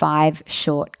with 5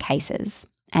 short cases.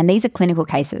 And these are clinical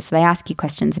cases. So they ask you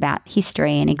questions about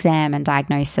history and exam and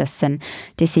diagnosis and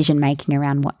decision making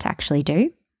around what to actually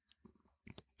do.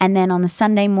 And then on the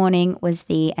Sunday morning was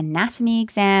the anatomy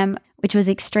exam, which was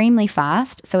extremely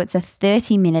fast. So it's a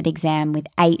 30-minute exam with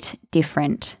 8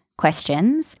 different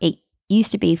questions. It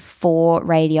used to be 4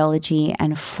 radiology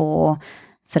and 4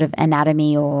 sort of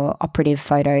anatomy or operative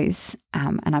photos.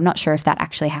 And I'm not sure if that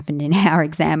actually happened in our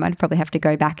exam. I'd probably have to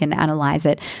go back and analyze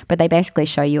it. But they basically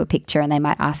show you a picture and they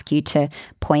might ask you to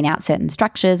point out certain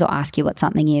structures or ask you what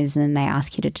something is. And then they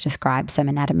ask you to describe some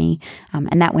anatomy.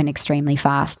 And that went extremely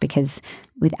fast because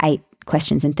with 8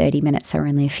 questions in 30 minutes, there were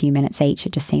only a few minutes each.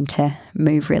 It just seemed to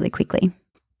move really quickly.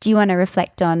 Do you want to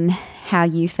reflect on how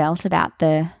you felt about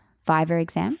the Viva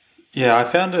exam? Yeah, I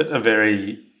found it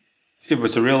it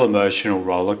was a real emotional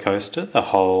roller coaster, the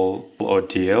whole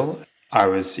ordeal. I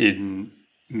was in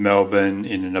Melbourne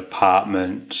in an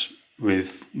apartment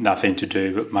with nothing to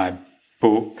do but my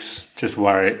books, just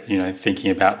worried,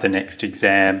 thinking about the next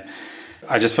exam.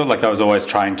 I just felt like I was always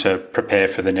trying to prepare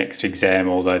for the next exam,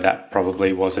 although that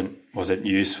probably wasn't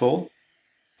useful.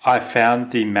 I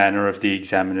found the manner of the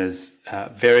examiners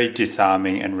very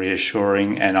disarming and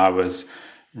reassuring, and I was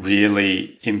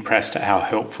really impressed at how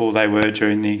helpful they were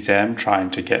during the exam, trying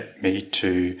to get me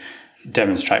to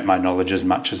demonstrate my knowledge as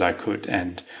much as I could.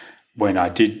 And when I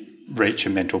did reach a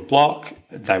mental block,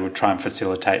 they would try and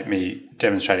facilitate me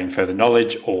demonstrating further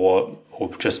knowledge or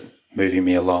just moving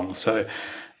me along. So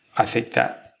I think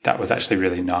that was actually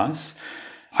really nice.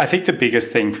 I think the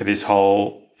biggest thing for this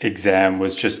whole exam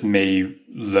was just me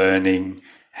learning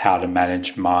how to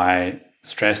manage my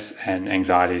stress and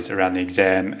anxieties around the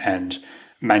exam and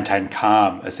maintain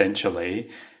calm, essentially.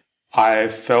 I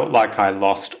felt like I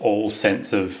lost all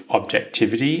sense of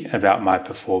objectivity about my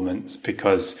performance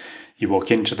because you walk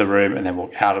into the room and then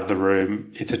walk out of the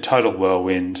room. It's a total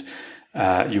whirlwind.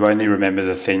 You only remember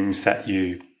the things that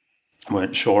you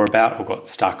weren't sure about or got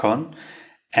stuck on.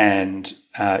 And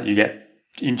you get,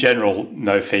 in general,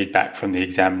 no feedback from the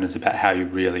examiners about how you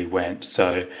really went.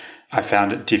 So I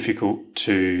found it difficult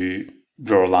to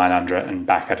draw a line under it and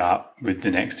back it up with the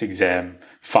next exam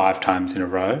 5 times in a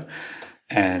row.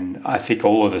 And I think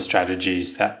all of the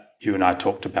strategies that you and I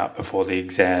talked about before the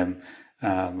exam,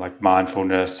 like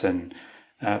mindfulness and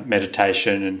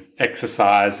meditation and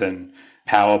exercise and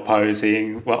power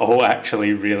posing, were all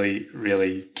actually really,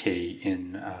 really key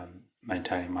in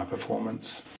maintaining my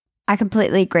performance. I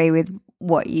completely agree with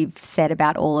what you've said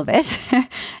about all of it.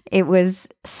 It was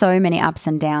so many ups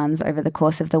and downs over the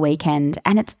course of the weekend.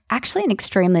 And it's actually an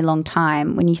extremely long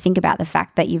time when you think about the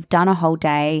fact that you've done a whole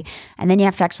day and then you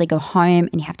have to actually go home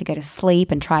and you have to go to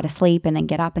sleep and try to sleep and then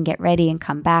get up and get ready and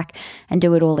come back and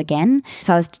do it all again.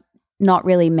 So I was not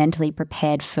really mentally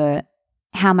prepared for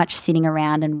how much sitting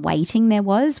around and waiting there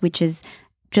was, which is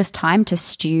just time to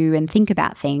stew and think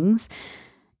about things.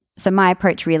 So my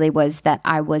approach really was that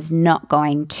I was not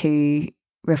going to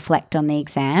reflect on the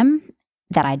exam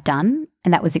that I'd done.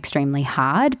 And that was extremely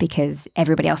hard because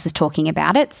everybody else is talking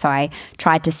about it. So I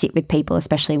tried to sit with people,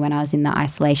 especially when I was in the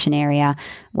isolation area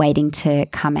waiting to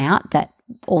come out, that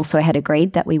also had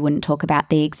agreed that we wouldn't talk about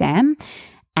the exam.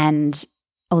 And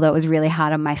although it was really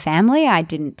hard on my family, I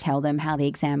didn't tell them how the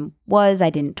exam was.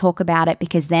 I didn't talk about it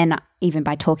because then even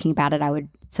by talking about it, I would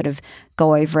sort of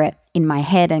go over it in my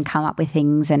head and come up with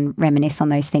things and reminisce on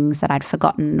those things that I'd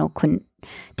forgotten or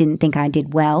didn't think I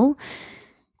did well.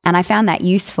 And I found that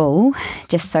useful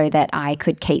just so that I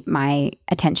could keep my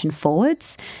attention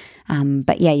forwards.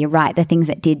 But yeah, you're right. The things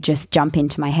that did just jump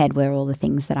into my head were all the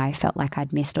things that I felt like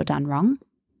I'd missed or done wrong.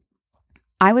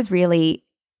 I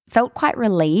felt quite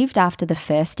relieved after the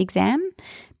first exam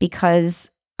because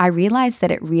I realised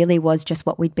that it really was just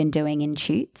what we'd been doing in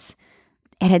shoots.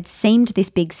 It had seemed this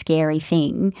big scary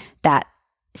thing that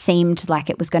seemed like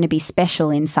it was going to be special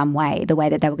in some way, the way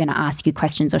that they were going to ask you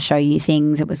questions or show you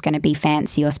things. It was going to be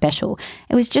fancy or special.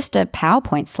 It was just a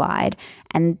PowerPoint slide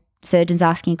and surgeons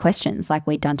asking questions like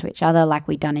we'd done to each other, like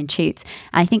we'd done in shoots.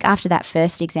 And I think after that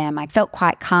first exam, I felt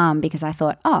quite calm because I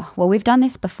thought, oh, well, we've done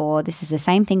this before. This is the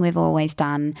same thing we've always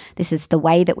done. This is the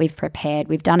way that we've prepared.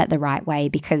 We've done it the right way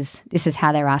because this is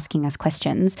how they're asking us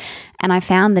questions. And I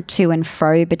found the to and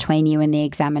fro between you and the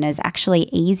examiners actually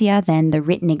easier than the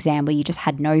written exam where you just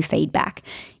had no feedback.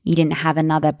 You didn't have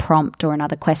another prompt or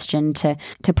another question to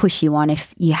push you on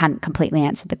if you hadn't completely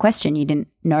answered the question. You didn't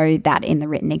know that in the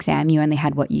written exam. You only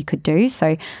had what you could do.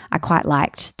 So I quite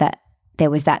liked that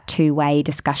there was that two-way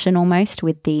discussion almost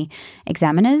with the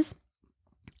examiners.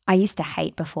 I used to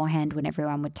hate beforehand when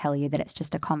everyone would tell you that it's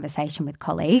just a conversation with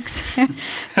colleagues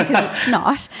because it's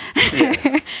not.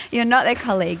 Yeah. You're not their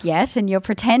colleague yet and you're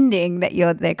pretending that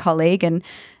you're their colleague and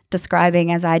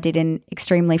describing, as I did in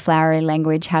extremely flowery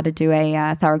language, how to do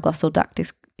a thoroglossal duct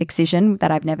excision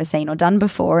that I've never seen or done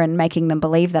before and making them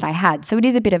believe that I had. So it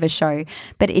is a bit of a show,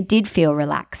 but it did feel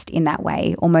relaxed in that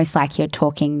way, almost like you're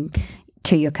talking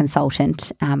to your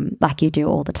consultant like you do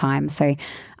all the time. So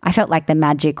I felt like the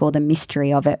magic or the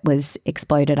mystery of it was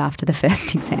exploded after the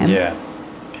first exam. Yeah.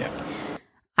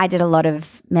 I did a lot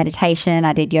of meditation.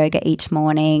 I did yoga each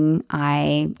morning.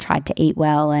 I tried to eat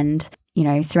well and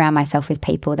surround myself with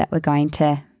people that were going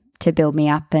to build me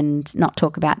up and not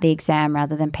talk about the exam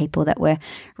rather than people that were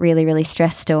really, really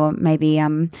stressed or maybe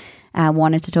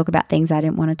wanted to talk about things I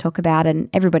didn't want to talk about. And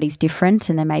everybody's different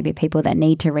and there may be people that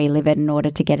need to relive it in order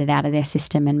to get it out of their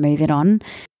system and move it on.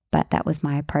 But that was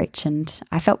my approach and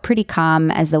I felt pretty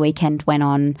calm as the weekend went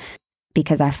on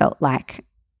because I felt like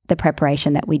the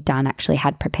preparation that we'd done actually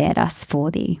had prepared us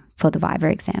for the Viva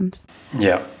exams.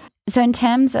 Yeah. So in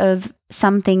terms of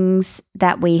some things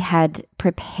that we had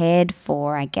prepared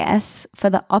for, I guess, for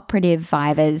the operative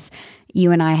Vivas,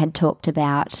 you and I had talked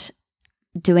about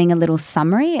doing a little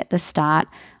summary at the start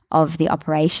of the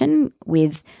operation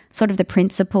with sort of the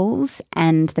principles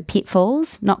and the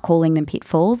pitfalls, not calling them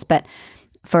pitfalls, but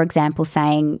for example,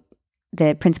 saying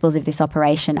the principles of this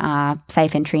operation are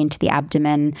safe entry into the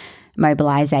abdomen,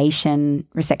 mobilization,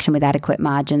 resection with adequate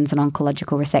margins and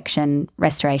oncological resection,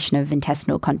 restoration of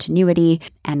intestinal continuity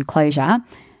and closure,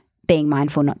 being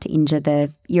mindful not to injure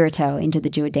the ureter or injure the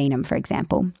duodenum, for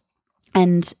example.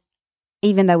 And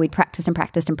even though we'd practiced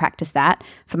that,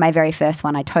 for my very first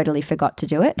one, I totally forgot to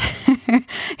do it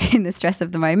in the stress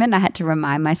of the moment. I had to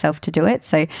remind myself to do it.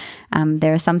 So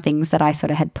there are some things that I sort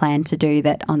of had planned to do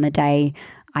that on the day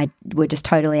I were just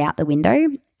totally out the window.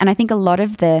 And I think a lot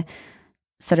of the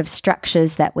sort of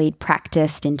structures that we'd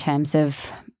practiced in terms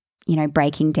of,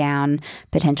 breaking down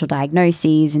potential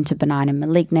diagnoses into benign and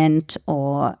malignant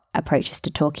or approaches to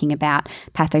talking about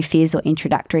pathophys or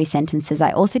introductory sentences,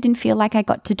 I also didn't feel like I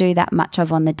got to do that much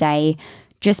of on the day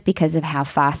just because of how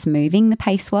fast moving the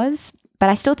pace was. But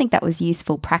I still think that was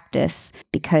useful practice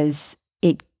because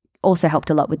it also helped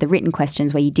a lot with the written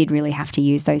questions where you did really have to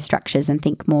use those structures and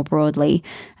think more broadly.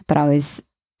 But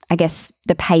I guess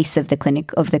the pace of the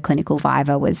clinical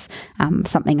Viva was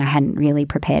something I hadn't really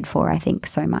prepared for, I think,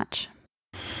 so much.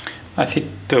 I think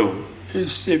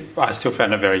I still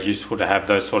found it very useful to have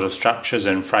those sort of structures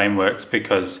and frameworks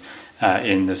because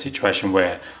in the situation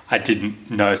where I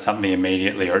didn't know something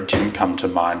immediately or it didn't come to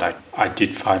mind, I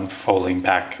did find falling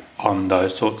back on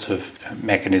those sorts of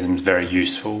mechanisms very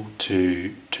useful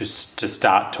to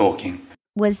start talking.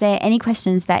 Was there any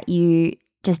questions that you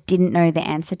just didn't know the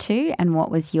answer to, and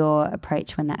what was your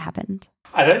approach when that happened?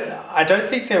 I don't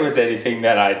think there was anything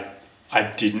that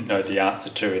I didn't know the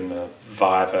answer to in the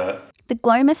Viva. The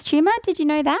glomus tumour, did you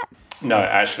know that? No,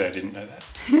 actually, I didn't know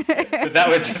that. But that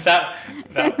was that.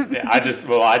 Yeah, I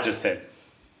just said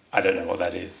I don't know what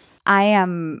that is. I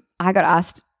got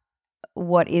asked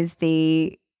what is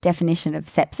the definition of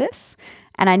sepsis.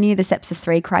 And I knew the sepsis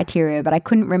 3 criteria, but I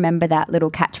couldn't remember that little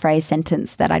catchphrase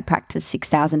sentence that I'd practiced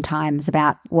 6,000 times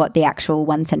about what the actual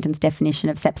one-sentence definition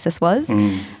of sepsis was.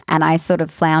 And I sort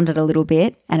of floundered a little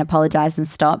bit and apologised and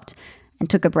stopped and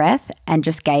took a breath and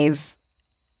just gave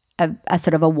a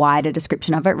sort of a wider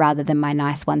description of it rather than my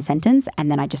nice one sentence. And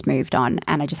then I just moved on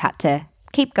and I just had to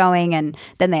keep going. And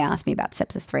then they asked me about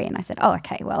sepsis 3 and I said, oh,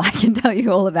 okay, well, I can tell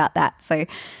you all about that. So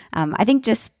I think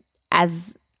just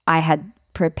as I had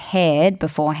prepared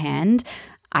beforehand,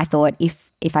 I thought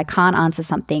if I can't answer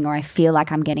something or I feel like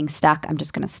I'm getting stuck, I'm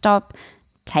just going to stop,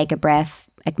 take a breath,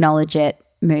 acknowledge it,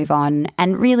 move on.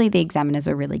 And really the examiners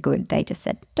were really good. They just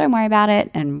said, don't worry about it.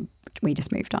 And we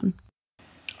just moved on.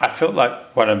 I felt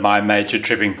like one of my major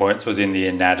tripping points was in the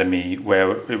anatomy where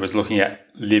it was looking at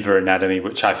liver anatomy,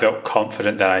 which I felt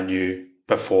confident that I knew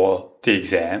before the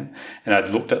exam, and I'd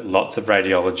looked at lots of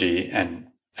radiology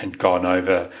and gone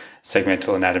over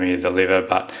segmental anatomy of the liver,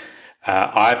 but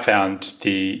I found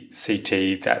the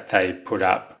CT that they put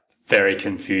up very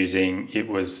confusing. It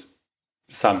was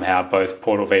somehow both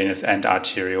portal venous and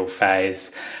arterial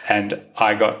phase, and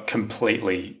I got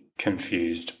completely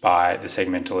confused by the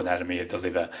segmental anatomy of the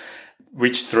liver,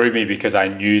 which threw me because I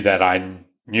knew that I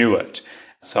knew it.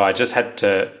 So I just had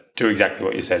to do exactly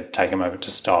what you said, take a moment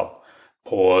to stop,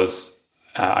 pause.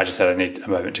 I just said I need a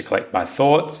moment to collect my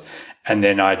thoughts. And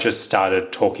then I just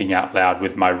started talking out loud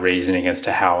with my reasoning as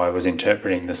to how I was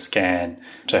interpreting the scan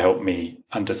to help me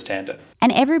understand it.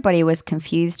 And everybody was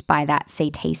confused by that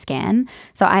CT scan.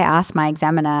 So I asked my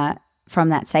examiner from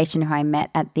that station who I met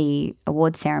at the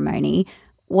award ceremony,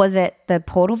 was it the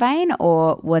portal vein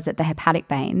or was it the hepatic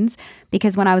veins?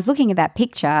 Because when I was looking at that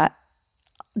picture,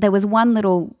 there was one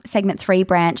little segment 3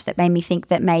 branch that made me think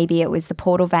that maybe it was the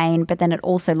portal vein, but then it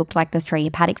also looked like the 3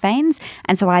 hepatic veins.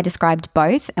 And so I described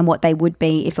both and what they would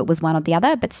be if it was one or the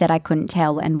other, but said I couldn't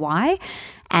tell and why.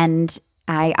 And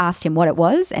I asked him what it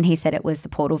was, and he said it was the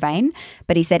portal vein,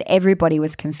 but he said everybody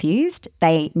was confused.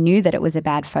 They knew that it was a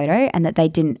bad photo and that they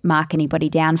didn't mark anybody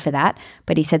down for that,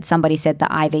 but he said somebody said the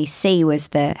IVC was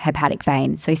the hepatic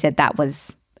vein. So he said that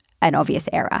was an obvious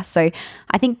error. So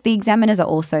I think the examiners are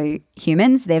also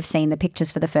humans. They've seen the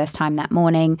pictures for the first time that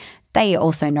morning. They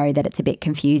also know that it's a bit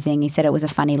confusing. He said it was a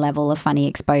funny level, a funny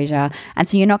exposure. And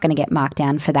so you're not going to get marked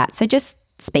down for that. So just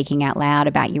speaking out loud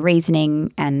about your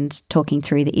reasoning and talking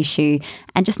through the issue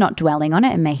and just not dwelling on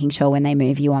it and making sure when they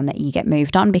move you on that you get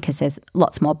moved on, because there's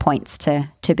lots more points to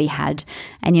be had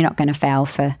and you're not going to fail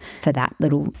for that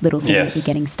little thing that you're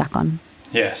getting stuck on.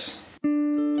 Yes.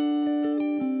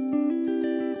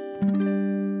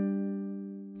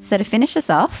 So to finish us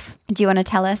off, do you want to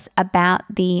tell us about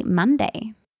the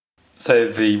Monday? So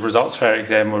the results for our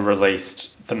exam were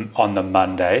released on the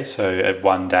Monday, so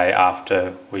one day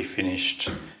after we finished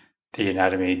the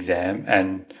anatomy exam.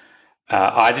 And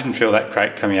I didn't feel that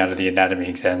great coming out of the anatomy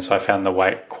exam, so I found the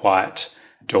weight quite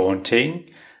daunting.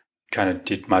 Kind of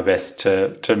did my best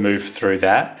to move through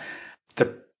that.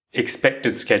 The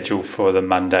expected schedule for the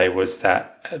Monday was that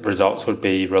results would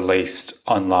be released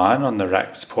online on the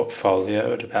RACS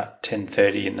portfolio at about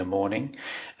 10:30 in the morning,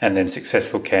 and then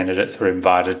successful candidates were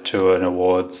invited to an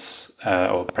awards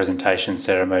or presentation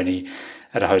ceremony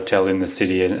at a hotel in the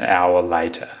city an hour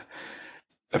later.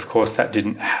 Of course, that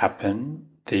didn't happen.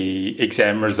 The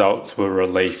exam results were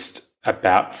released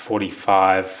about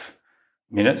 45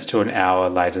 minutes to an hour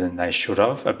later than they should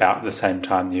have, about the same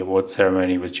time the awards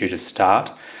ceremony was due to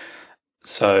start.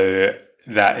 So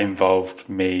that involved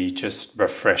me just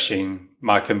refreshing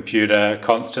my computer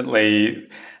constantly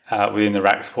within the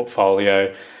RACS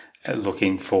portfolio,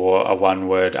 looking for a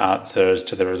one-word answer as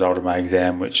to the result of my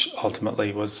exam, which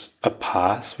ultimately was a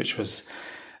pass, which was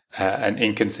an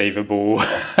inconceivable,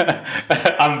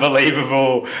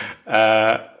 unbelievable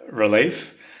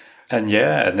relief. And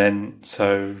then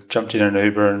so jumped in an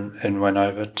Uber and went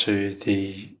over to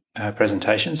the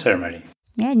presentation ceremony.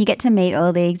 Yeah, and you get to meet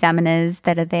all the examiners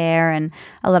that are there, and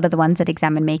a lot of the ones that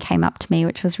examined me came up to me,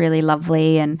 which was really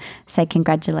lovely, and say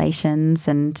congratulations,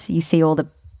 and you see all the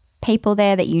people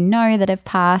there that you know that have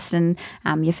passed, and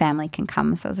your family can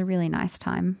come. So it was a really nice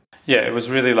time. Yeah, it was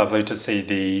really lovely to see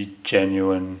the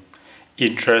genuine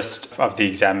interest of the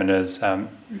examiners.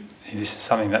 This is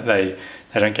something that they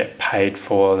don't get paid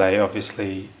for. They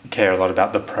obviously care a lot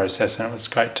about the process, and it was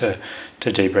great to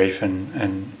debrief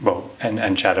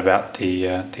and chat about the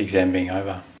exam being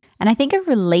over. And I think a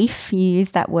relief, you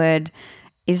use that word,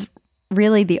 is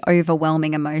really the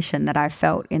overwhelming emotion that I've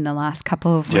felt in the last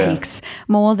couple of weeks,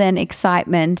 more than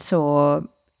excitement or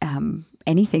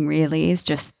anything really, is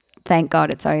just thank God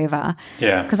it's over.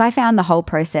 Yeah. Because I found the whole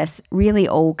process really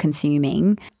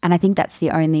all-consuming, and I think that's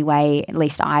the only way, at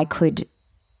least I could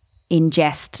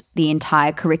ingest the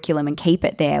entire curriculum and keep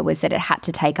it there, was that it had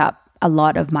to take up a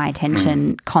lot of my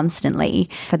attention constantly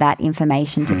for that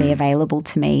information to be available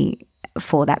to me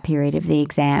for that period of the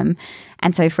exam.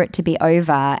 And so for it to be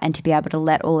over and to be able to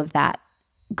let all of that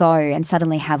go and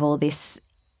suddenly have all this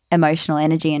emotional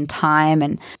energy and time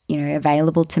and,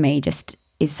 available to me just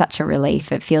is such a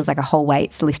relief. It feels like a whole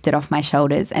weight's lifted off my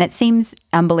shoulders. And it seems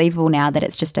unbelievable now that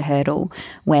it's just a hurdle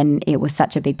when it was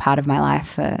such a big part of my life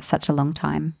for such a long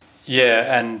time.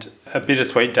 Yeah, and a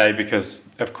bittersweet day because,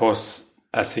 of course,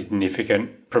 a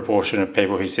significant proportion of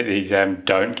people who sit the exam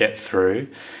don't get through.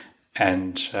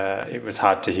 And it was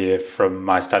hard to hear from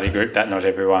my study group that not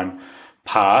everyone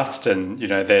passed, and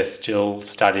they're still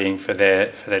studying for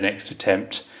their next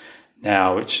attempt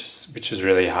now, which is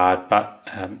really hard, but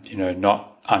not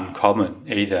uncommon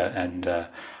either.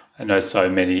 And I know so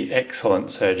many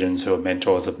excellent surgeons who are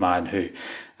mentors of mine who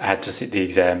had to sit the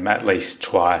exam at least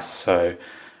twice. So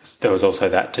there was also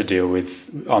that to deal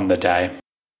with on the day.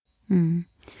 I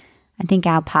think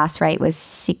our pass rate was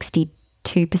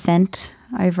 62%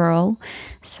 overall.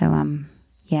 So,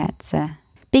 it's a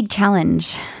big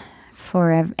challenge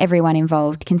for everyone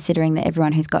involved, considering that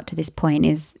everyone who's got to this point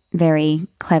is very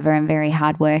clever and very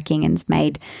hardworking and has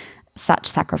made such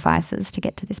sacrifices to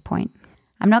get to this point.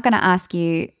 I'm not going to ask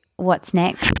you what's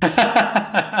next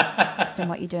and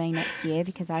what you're doing next year,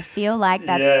 because I feel like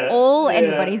that's all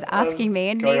anybody's asking me,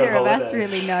 and neither of us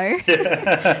really know.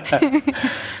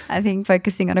 I think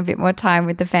focusing on a bit more time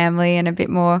with the family and a bit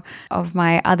more of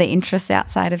my other interests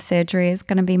outside of surgery is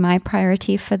going to be my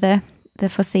priority for the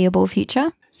foreseeable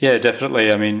future. Yeah,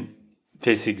 definitely. I mean,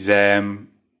 this exam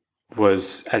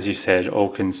was, as you said,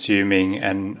 all-consuming,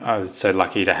 and I was so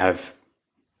lucky to have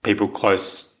people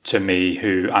close to me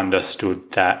who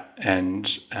understood that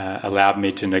and allowed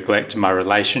me to neglect my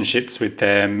relationships with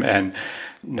them and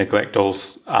neglect all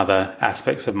other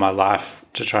aspects of my life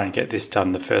to try and get this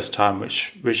done the first time,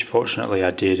 which fortunately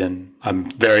I did. And I'm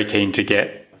very keen to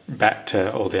get back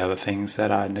to all the other things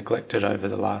that I neglected over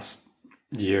the last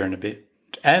year and a bit,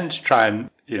 and try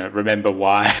and remember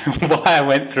why I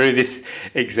went through this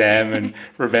exam, and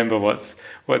remember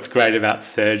what's great about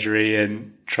surgery,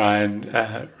 and try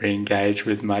and re-engage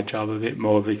with my job a bit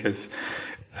more, because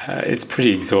it's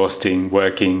pretty exhausting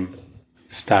working,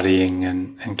 studying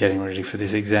and getting ready for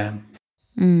this exam.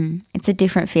 It's a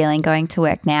different feeling going to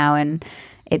work now and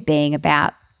it being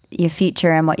about your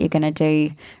future and what you're going to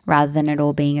do, rather than it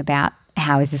all being about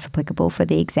how is this applicable for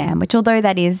the exam, which, although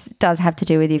that does have to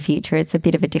do with your future, it's a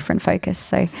bit of a different focus.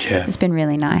 So It's been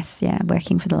really nice,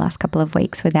 working for the last couple of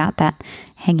weeks without that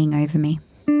hanging over me.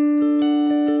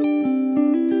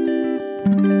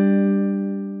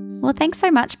 Well, thanks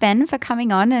so much, Ben, for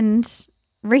coming on and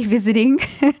revisiting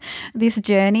this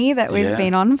journey that we've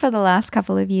been on for the last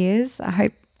couple of years. I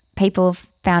hope people have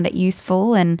found it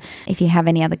useful, and if you have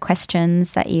any other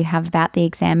questions that you have about the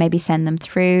exam, maybe send them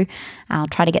through. I'll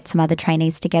try to get some other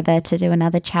trainees together to do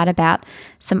another chat about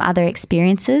some other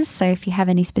experiences. So if you have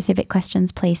any specific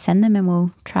questions, please send them and we'll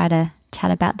try to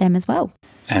chat about them as well.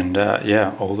 And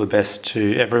all the best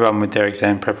to everyone with their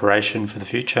exam preparation for the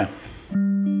future.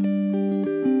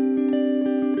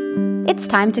 It's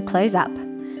time to close up.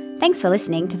 Thanks for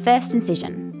listening to First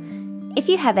Incision. If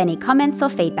you have any comments or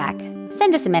feedback,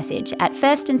 send us a message at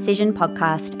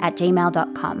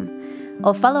firstincisionpodcast@gmail.com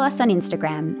or follow us on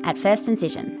Instagram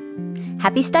 @firstincision.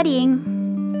 Happy studying!